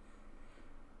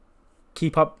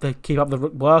 Keep up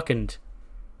the work, and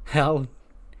hell,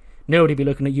 nobody be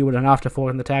looking at you with an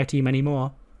afterthought in the tag team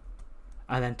anymore."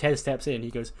 And then Ted steps in. He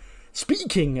goes,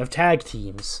 "Speaking of tag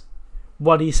teams,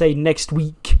 what do you say next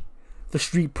week? The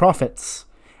Street Profits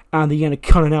and the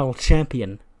Intercontinental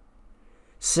Champion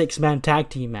 6-man tag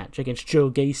team match against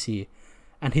Joe Gacy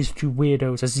and his two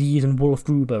weirdos, Aziz and Wolf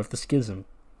Gruber of the Schism."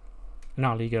 And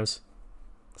Ali goes,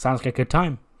 "Sounds like a good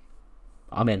time.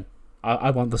 I'm in. I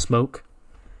want the smoke."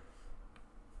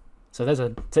 So there's a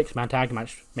 6-man tag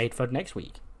match made for next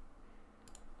week.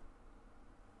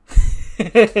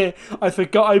 I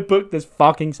forgot I booked this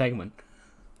fucking segment.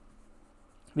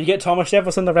 We get Thomas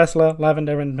Jefferson, the wrestler,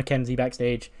 Lavender, and Mackenzie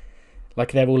backstage.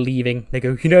 Like, they're all leaving. They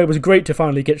go, "You know, it was great to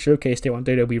finally get showcased here on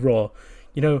WWE Raw.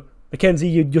 You know, Mackenzie,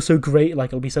 you're so great.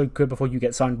 Like, it'll be so good before you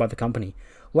get signed by the company.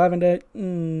 Lavender,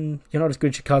 you're not as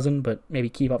good as your cousin, but maybe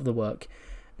keep up the work."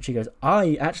 And she goes,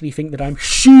 "I actually think that I'm..."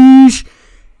 Shush!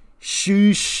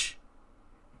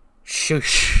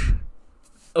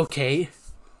 Okay,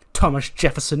 Thomas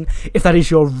Jefferson, if that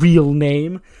is your real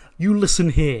name, you listen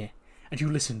here, and you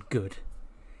listen good.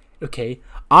 Okay,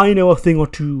 I know a thing or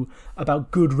two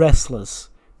about good wrestlers,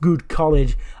 good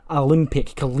college,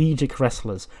 Olympic, collegiate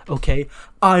wrestlers, okay?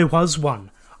 I was one.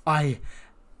 I'm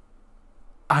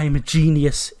a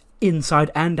genius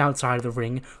inside and outside of the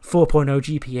ring, 4.0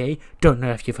 GPA, don't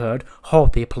know if you've heard,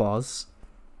 hold the applause.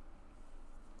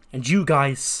 And you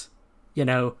guys, you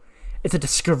know, it's a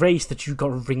disgrace that you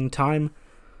got ring time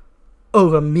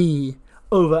over me,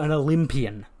 over an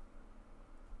Olympian.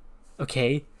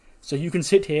 Okay? So you can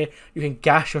sit here, you can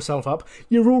gash yourself up,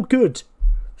 you're all good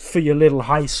for your little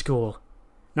high school.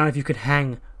 Now if you can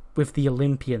hang with the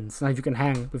Olympians, now if you can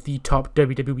hang with the top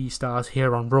WWE stars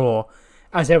here on Raw,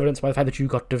 as evidenced by the fact that you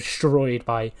got destroyed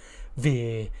by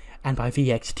Veer and by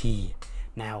VXT.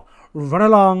 Now, run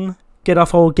along, get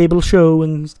off old Gable's show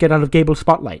and get out of Gable's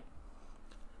spotlight.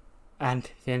 And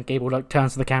then Gable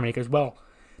turns to the camera and he goes, "Well,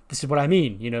 this is what I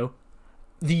mean, you know,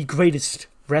 the greatest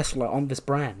wrestler on this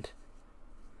brand.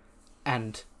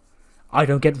 And I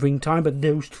don't get ring time, but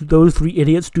those 3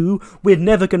 idiots do. We're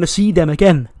never going to see them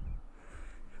again.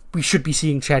 We should be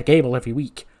seeing Chad Gable every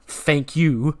week. Thank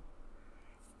you.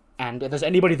 And if there's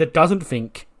anybody that doesn't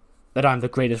think that I'm the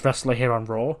greatest wrestler here on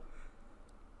Raw,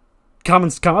 come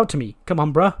up to me. Come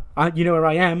on, bruh. You know where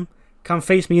I am. Come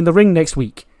face me in the ring next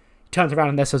week." He turns around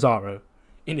and there's Cesaro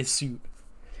in his suit.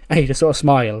 And he just sort of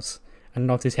smiles and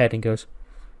nods his head and goes,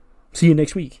 "See you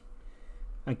next week."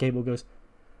 And Gable goes,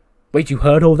 "Wait, you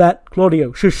heard all that?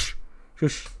 Claudio, shush.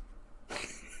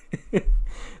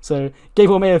 So,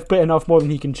 Gable may have bitten off more than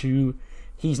he can chew.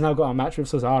 He's now got a match with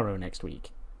Cesaro next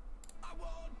week.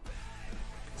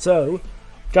 So,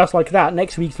 just like that,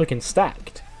 next week's looking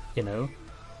stacked, you know.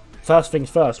 First things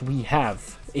first, we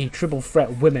have a triple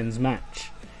threat women's match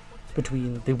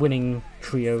between the winning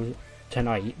trio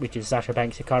tonight, which is Sasha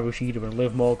Banks, Hikaru Shida, and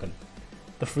Liv Morgan.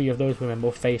 The 3 of those women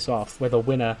will face off, where the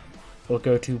winner will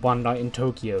go to One Night in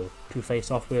Tokyo to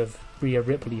face off with Rhea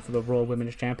Ripley for the Raw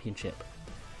Women's Championship.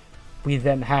 We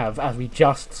then have, as we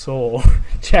just saw,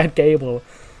 Chad Gable,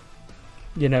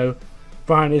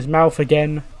 running his mouth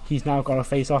again. He's now got to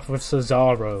face off with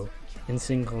Cesaro in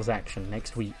singles action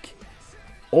next week.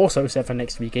 Also set for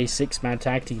next week, a 6-man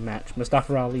tag team match.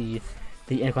 Mustafa Ali,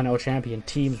 the Intercontinental Champion,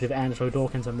 teams with Angelo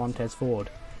Dawkins and Montez Ford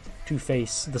to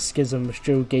face the Schisms,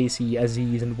 Joe Gacy,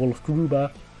 Aziz, and Wolf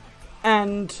Gruber.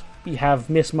 And we have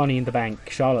Miss Money in the Bank,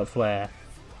 Charlotte Flair,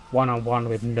 one-on-one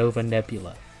with Nova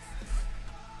Nebula.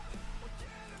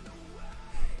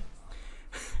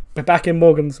 We're back in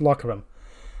Morgan's locker room,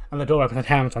 and the door opens and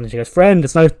Ham's on, and she goes, "Friend,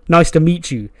 it's nice to meet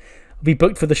you. We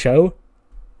booked for the show."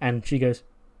 And she goes,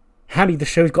 "Hammy, the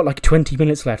show's got like 20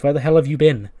 minutes left. Where the hell have you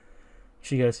been?"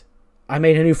 She goes, "I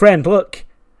made a new friend, look."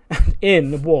 And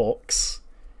in walks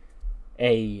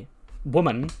a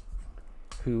woman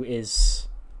who is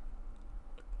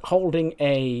holding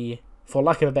for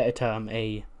lack of a better term,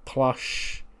 a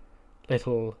plush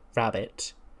little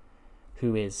rabbit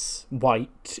who is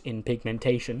white in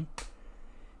pigmentation.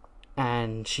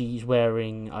 And she's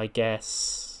wearing, I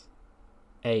guess,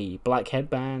 a black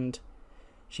headband.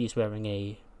 She's wearing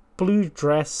a blue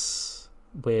dress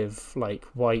with like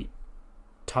white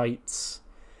tights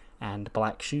and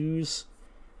black shoes.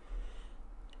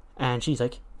 And she's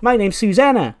like, "My name's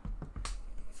Susanna."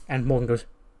 And Morgan goes,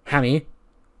 "Hammy,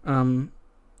 can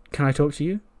I talk to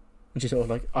you?" And she sort of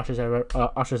like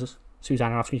ushers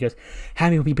Susanna off. She goes,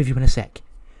 "Hammy will be with you in a sec."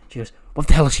 She goes, "What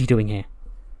the hell is she doing here?"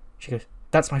 She goes,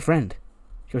 "That's my friend."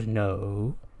 She goes,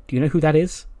 "No. Do you know who that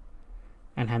is?"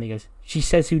 And Hammy goes, "She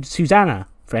says Susanna,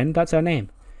 friend, that's her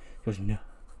name." She goes, "No.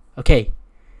 Okay.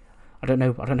 I don't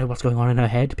know what's going on in her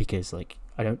head because like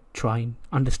I don't try and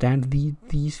understand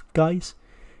these guys.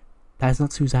 That is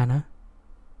not Susanna.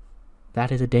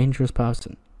 That is a dangerous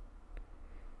person.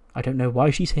 I don't know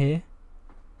why she's here,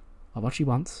 or what she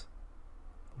wants,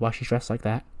 or why she's dressed like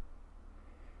that.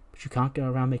 But you can't go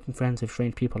around making friends with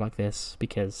strange people like this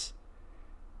because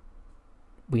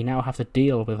we now have to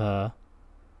deal with her.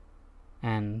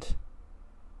 And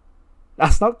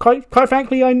that's not quite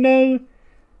frankly, I know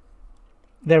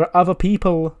there are other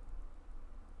people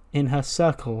in her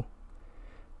circle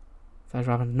that I'd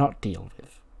rather not deal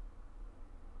with.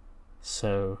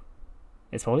 So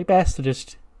it's probably best to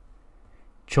just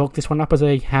chalk this one up as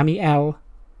a Hammy L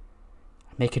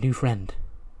and make a new friend."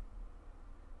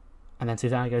 And then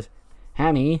Susanna goes,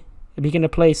 "Hammy, are we going to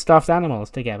play stuffed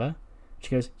animals together?" She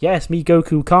goes, "Yes, me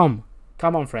Goku, come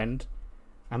on, friend."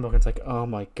 And Morgan's like, "Oh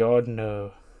my god,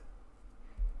 no."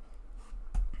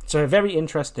 So a very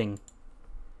interesting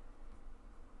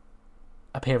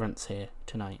appearance here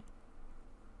tonight.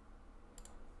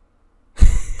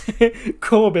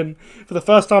 Corbin, for the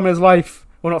first time in his life,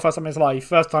 well, not first time in his life,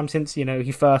 first time since,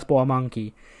 he first bought a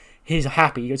monkey, he's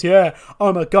happy. He goes, "Yeah,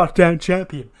 I'm a goddamn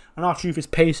champion." And R-Truth is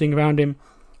pacing around him,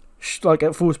 like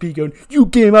at full speed, going, "You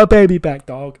give my baby back,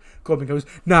 dog." Corbin goes,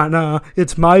 Nah,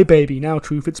 it's my baby now,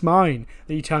 Truth, it's mine."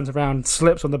 Then he turns around and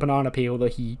slips on the banana peel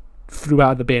that he threw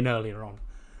out of the bin earlier on.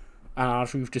 And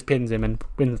R-Truth just pins him and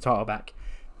wins the title back.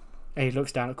 And he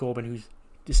looks down at Corbin, who's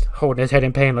just holding his head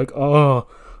in pain, like, oh.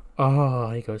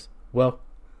 And he goes, "Well,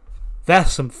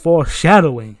 that's some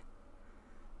foreshadowing."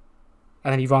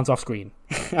 And then he runs off screen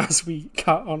as we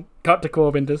cut to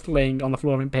Corbin just laying on the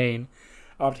floor in pain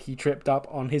after he tripped up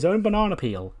on his own banana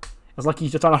peel. It's like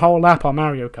he's just done a whole lap on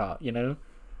Mario Kart,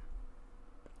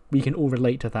 We can all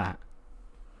relate to that.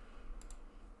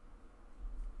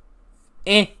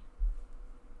 I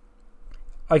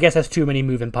guess there's too many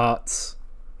moving parts,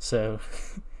 so...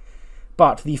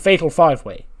 But the Fatal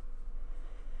 5-Way.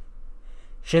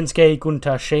 Shinsuke,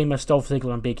 Gunter, Sheamus, Dolph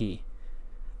Ziggler, and Big E.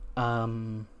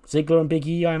 Ziggler and Big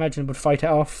E, I imagine, would fight it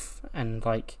off and,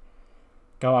 like,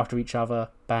 go after each other,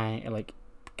 bang, like,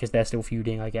 because they're still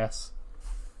feuding, I guess.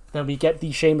 Then we get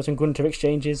the Sheamus and Gunter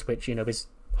exchanges, which, is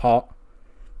hot,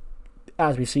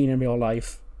 as we've seen in real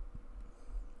life.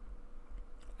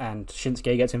 And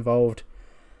Shinsuke gets involved,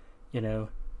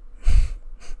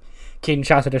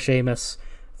 Kinshasa to Sheamus,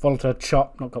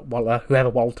 whoever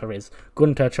Walter is,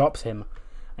 Gunter chops him,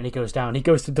 and he goes down. He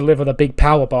goes to deliver the big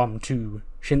power bomb to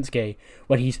Shinsuke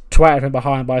when he's twatted from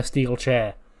behind by a steel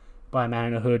chair by a man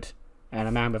in a hood and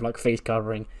a man with like face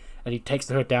covering, and he takes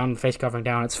the hood down, face covering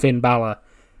down. It's Finn Balor.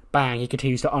 Bang! He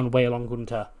continues to unwail on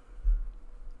Gunter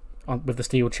with the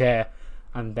steel chair,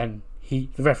 and then the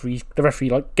referee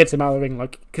like gets him out of the ring,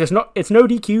 like, because it's no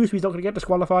DQ, so he's not going to get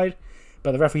disqualified,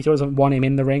 but the referee doesn't want him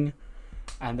in the ring.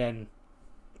 And then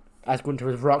as Gunter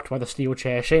is rocked by the steel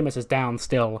chair, Sheamus is down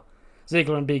still.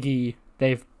 Ziggler and Big E,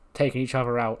 they've taken each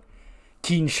other out.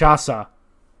 Kinshasa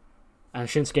And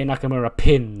Shinsuke Nakamura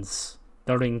pins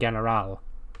the Ring General.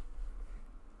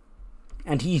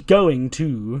 And he's going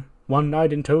to One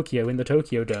Night in Tokyo in the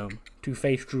Tokyo Dome to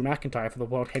face Drew McIntyre for the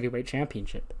World Heavyweight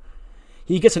Championship.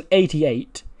 He gets an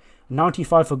 88,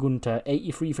 95 for Gunther,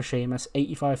 83 for Sheamus,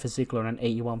 85 for Ziggler, and an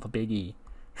 81 for Big E.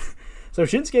 So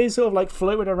Shinsuke's sort of like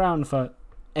floated around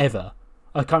forever.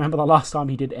 I can't remember the last time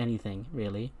he did anything,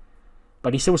 really.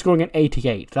 But he's still scoring an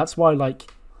 88. That's why, like,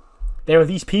 there are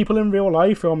these people in real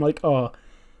life where I'm like, oh,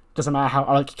 doesn't matter how,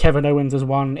 like, Kevin Owens has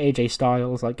won, AJ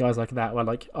Styles, like, guys like that, where,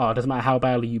 like, oh, it doesn't matter how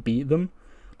badly you beat them,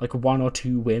 like, 1 or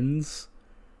 2 wins,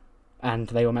 and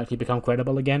they automatically become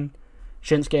credible again.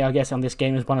 Shinsuke, I guess, on this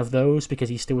game is one of those, because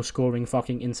he's still scoring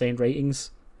fucking insane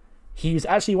ratings. He's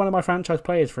actually one of my franchise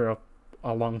players for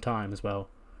a long time as well.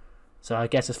 So I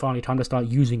guess it's finally time to start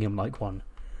using him like one.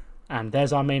 And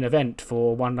there's our main event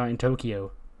for One Night in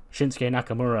Tokyo. Shinsuke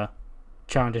Nakamura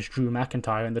challenges Drew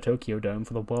McIntyre in the Tokyo Dome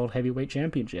for the World Heavyweight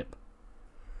Championship.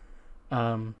 We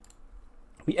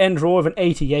end Raw with an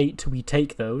 88. We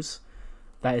take those.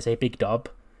 That is a big dub.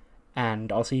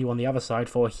 And I'll see you on the other side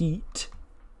for Heat,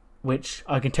 which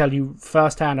I can tell you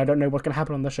firsthand, I don't know what's going to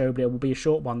happen on the show, but it will be a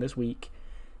short one this week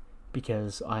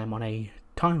because I am on a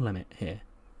time limit here.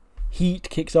 Heat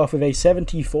kicks off with a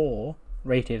 74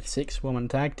 rated 6-woman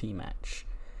tag team match.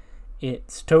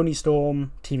 It's Toni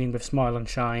Storm teaming with Smile and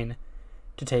Shine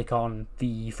to take on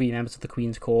the 3 members of the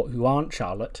Queen's Court who aren't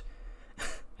Charlotte.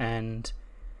 And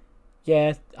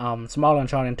yeah, Smile and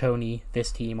Shine and Toni,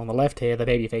 this team on the left here, the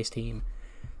babyface team,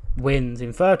 wins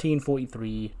in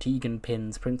 13:43. Tegan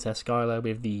pins Princess Skylar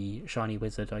with the shiny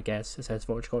wizard, I guess. It says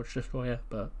Vortex Destroyer,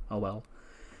 but oh well.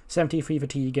 73 for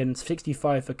Tegan,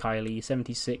 65 for Kylie,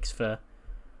 76 for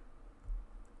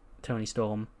Toni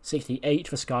Storm, 68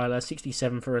 for Skylar,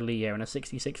 67 for Aaliyah, and a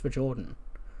 66 for Jordan.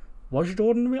 Was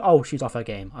Jordan? Oh, she's off her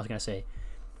game, I was going to say.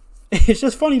 It's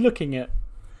just funny looking at,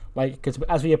 like, because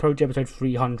as we approach episode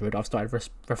 300, I've started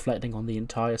reflecting on the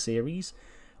entire series.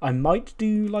 I might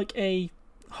do, like, a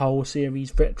whole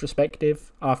series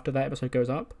retrospective after that episode goes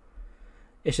up.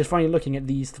 It's just funny looking at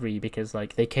these 3 because,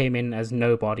 like, they came in as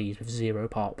nobodies with 0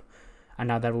 pop, and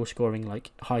now they're all scoring,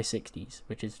 like, high 60s,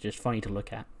 which is just funny to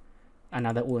look at. And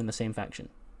now they're all in the same faction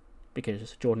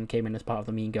because Jordan came in as part of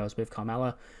the Mean Girls with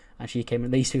Carmella, and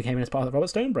these 2 came in as part of the Robert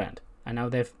Stone brand, and now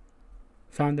they've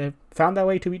found their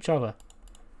way to each other.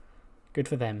 Good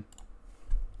for them.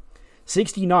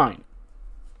 69.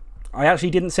 I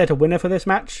actually didn't set a winner for this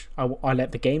match. I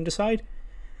let the game decide,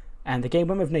 and the game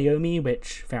went with Naomi,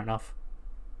 which, fair enough.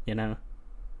 You know.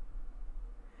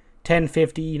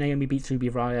 10:50, Naomi beats Ruby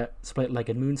Riott,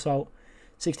 split-legged moonsault.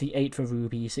 68 for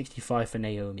Ruby, 65 for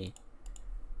Naomi.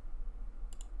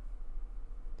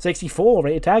 64,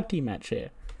 rated tag team match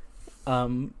here.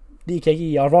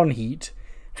 DKE are on Heat,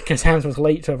 because Hams was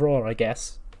late to Raw, I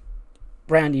guess.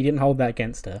 Brandy didn't hold that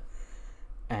against her.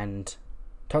 And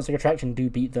Toxic Attraction do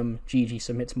beat them. Gigi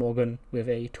submits Morgan with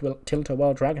a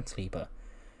Tilt-A-Whirl Dragon Sleeper.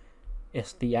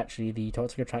 It's actually the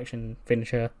Toxic Attraction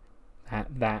finisher.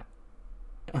 That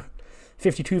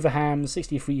 52 for Hams,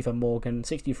 63 for Morgan,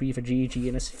 63 for Gigi,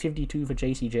 and a 52 for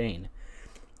JC Jane.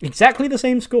 Exactly the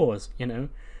same scores, you know.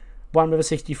 One with a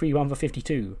 63, one for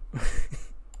 52.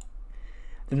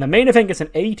 Then the main event gets an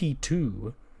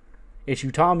 82. It's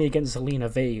Utami against Zelina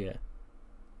Vega.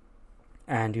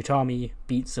 And Utami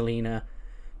beats Zelina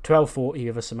 12:40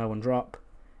 with a Samoan drop.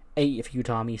 80 for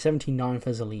Utami, 79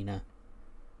 for Zelina.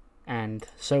 And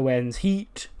so ends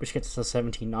Heat, which gets us a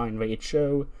 79 rated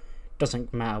show.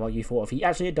 Doesn't matter what you thought of Heat.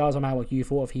 Actually, it does matter what you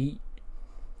thought of Heat.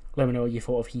 Let me know what you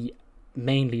thought of Heat,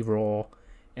 mainly Raw,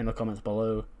 in the comments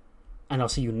below. And I'll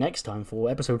see you next time for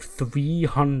episode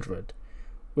 300,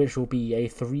 which will be a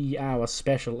 3-hour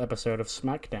special episode of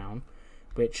SmackDown,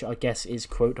 which I guess is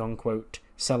quote-unquote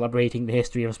celebrating the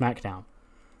history of SmackDown.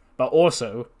 But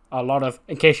also, a lot of,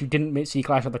 in case you didn't see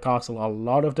Clash at the Castle, a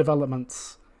lot of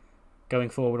developments going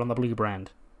forward on the Blue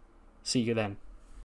brand. See you then.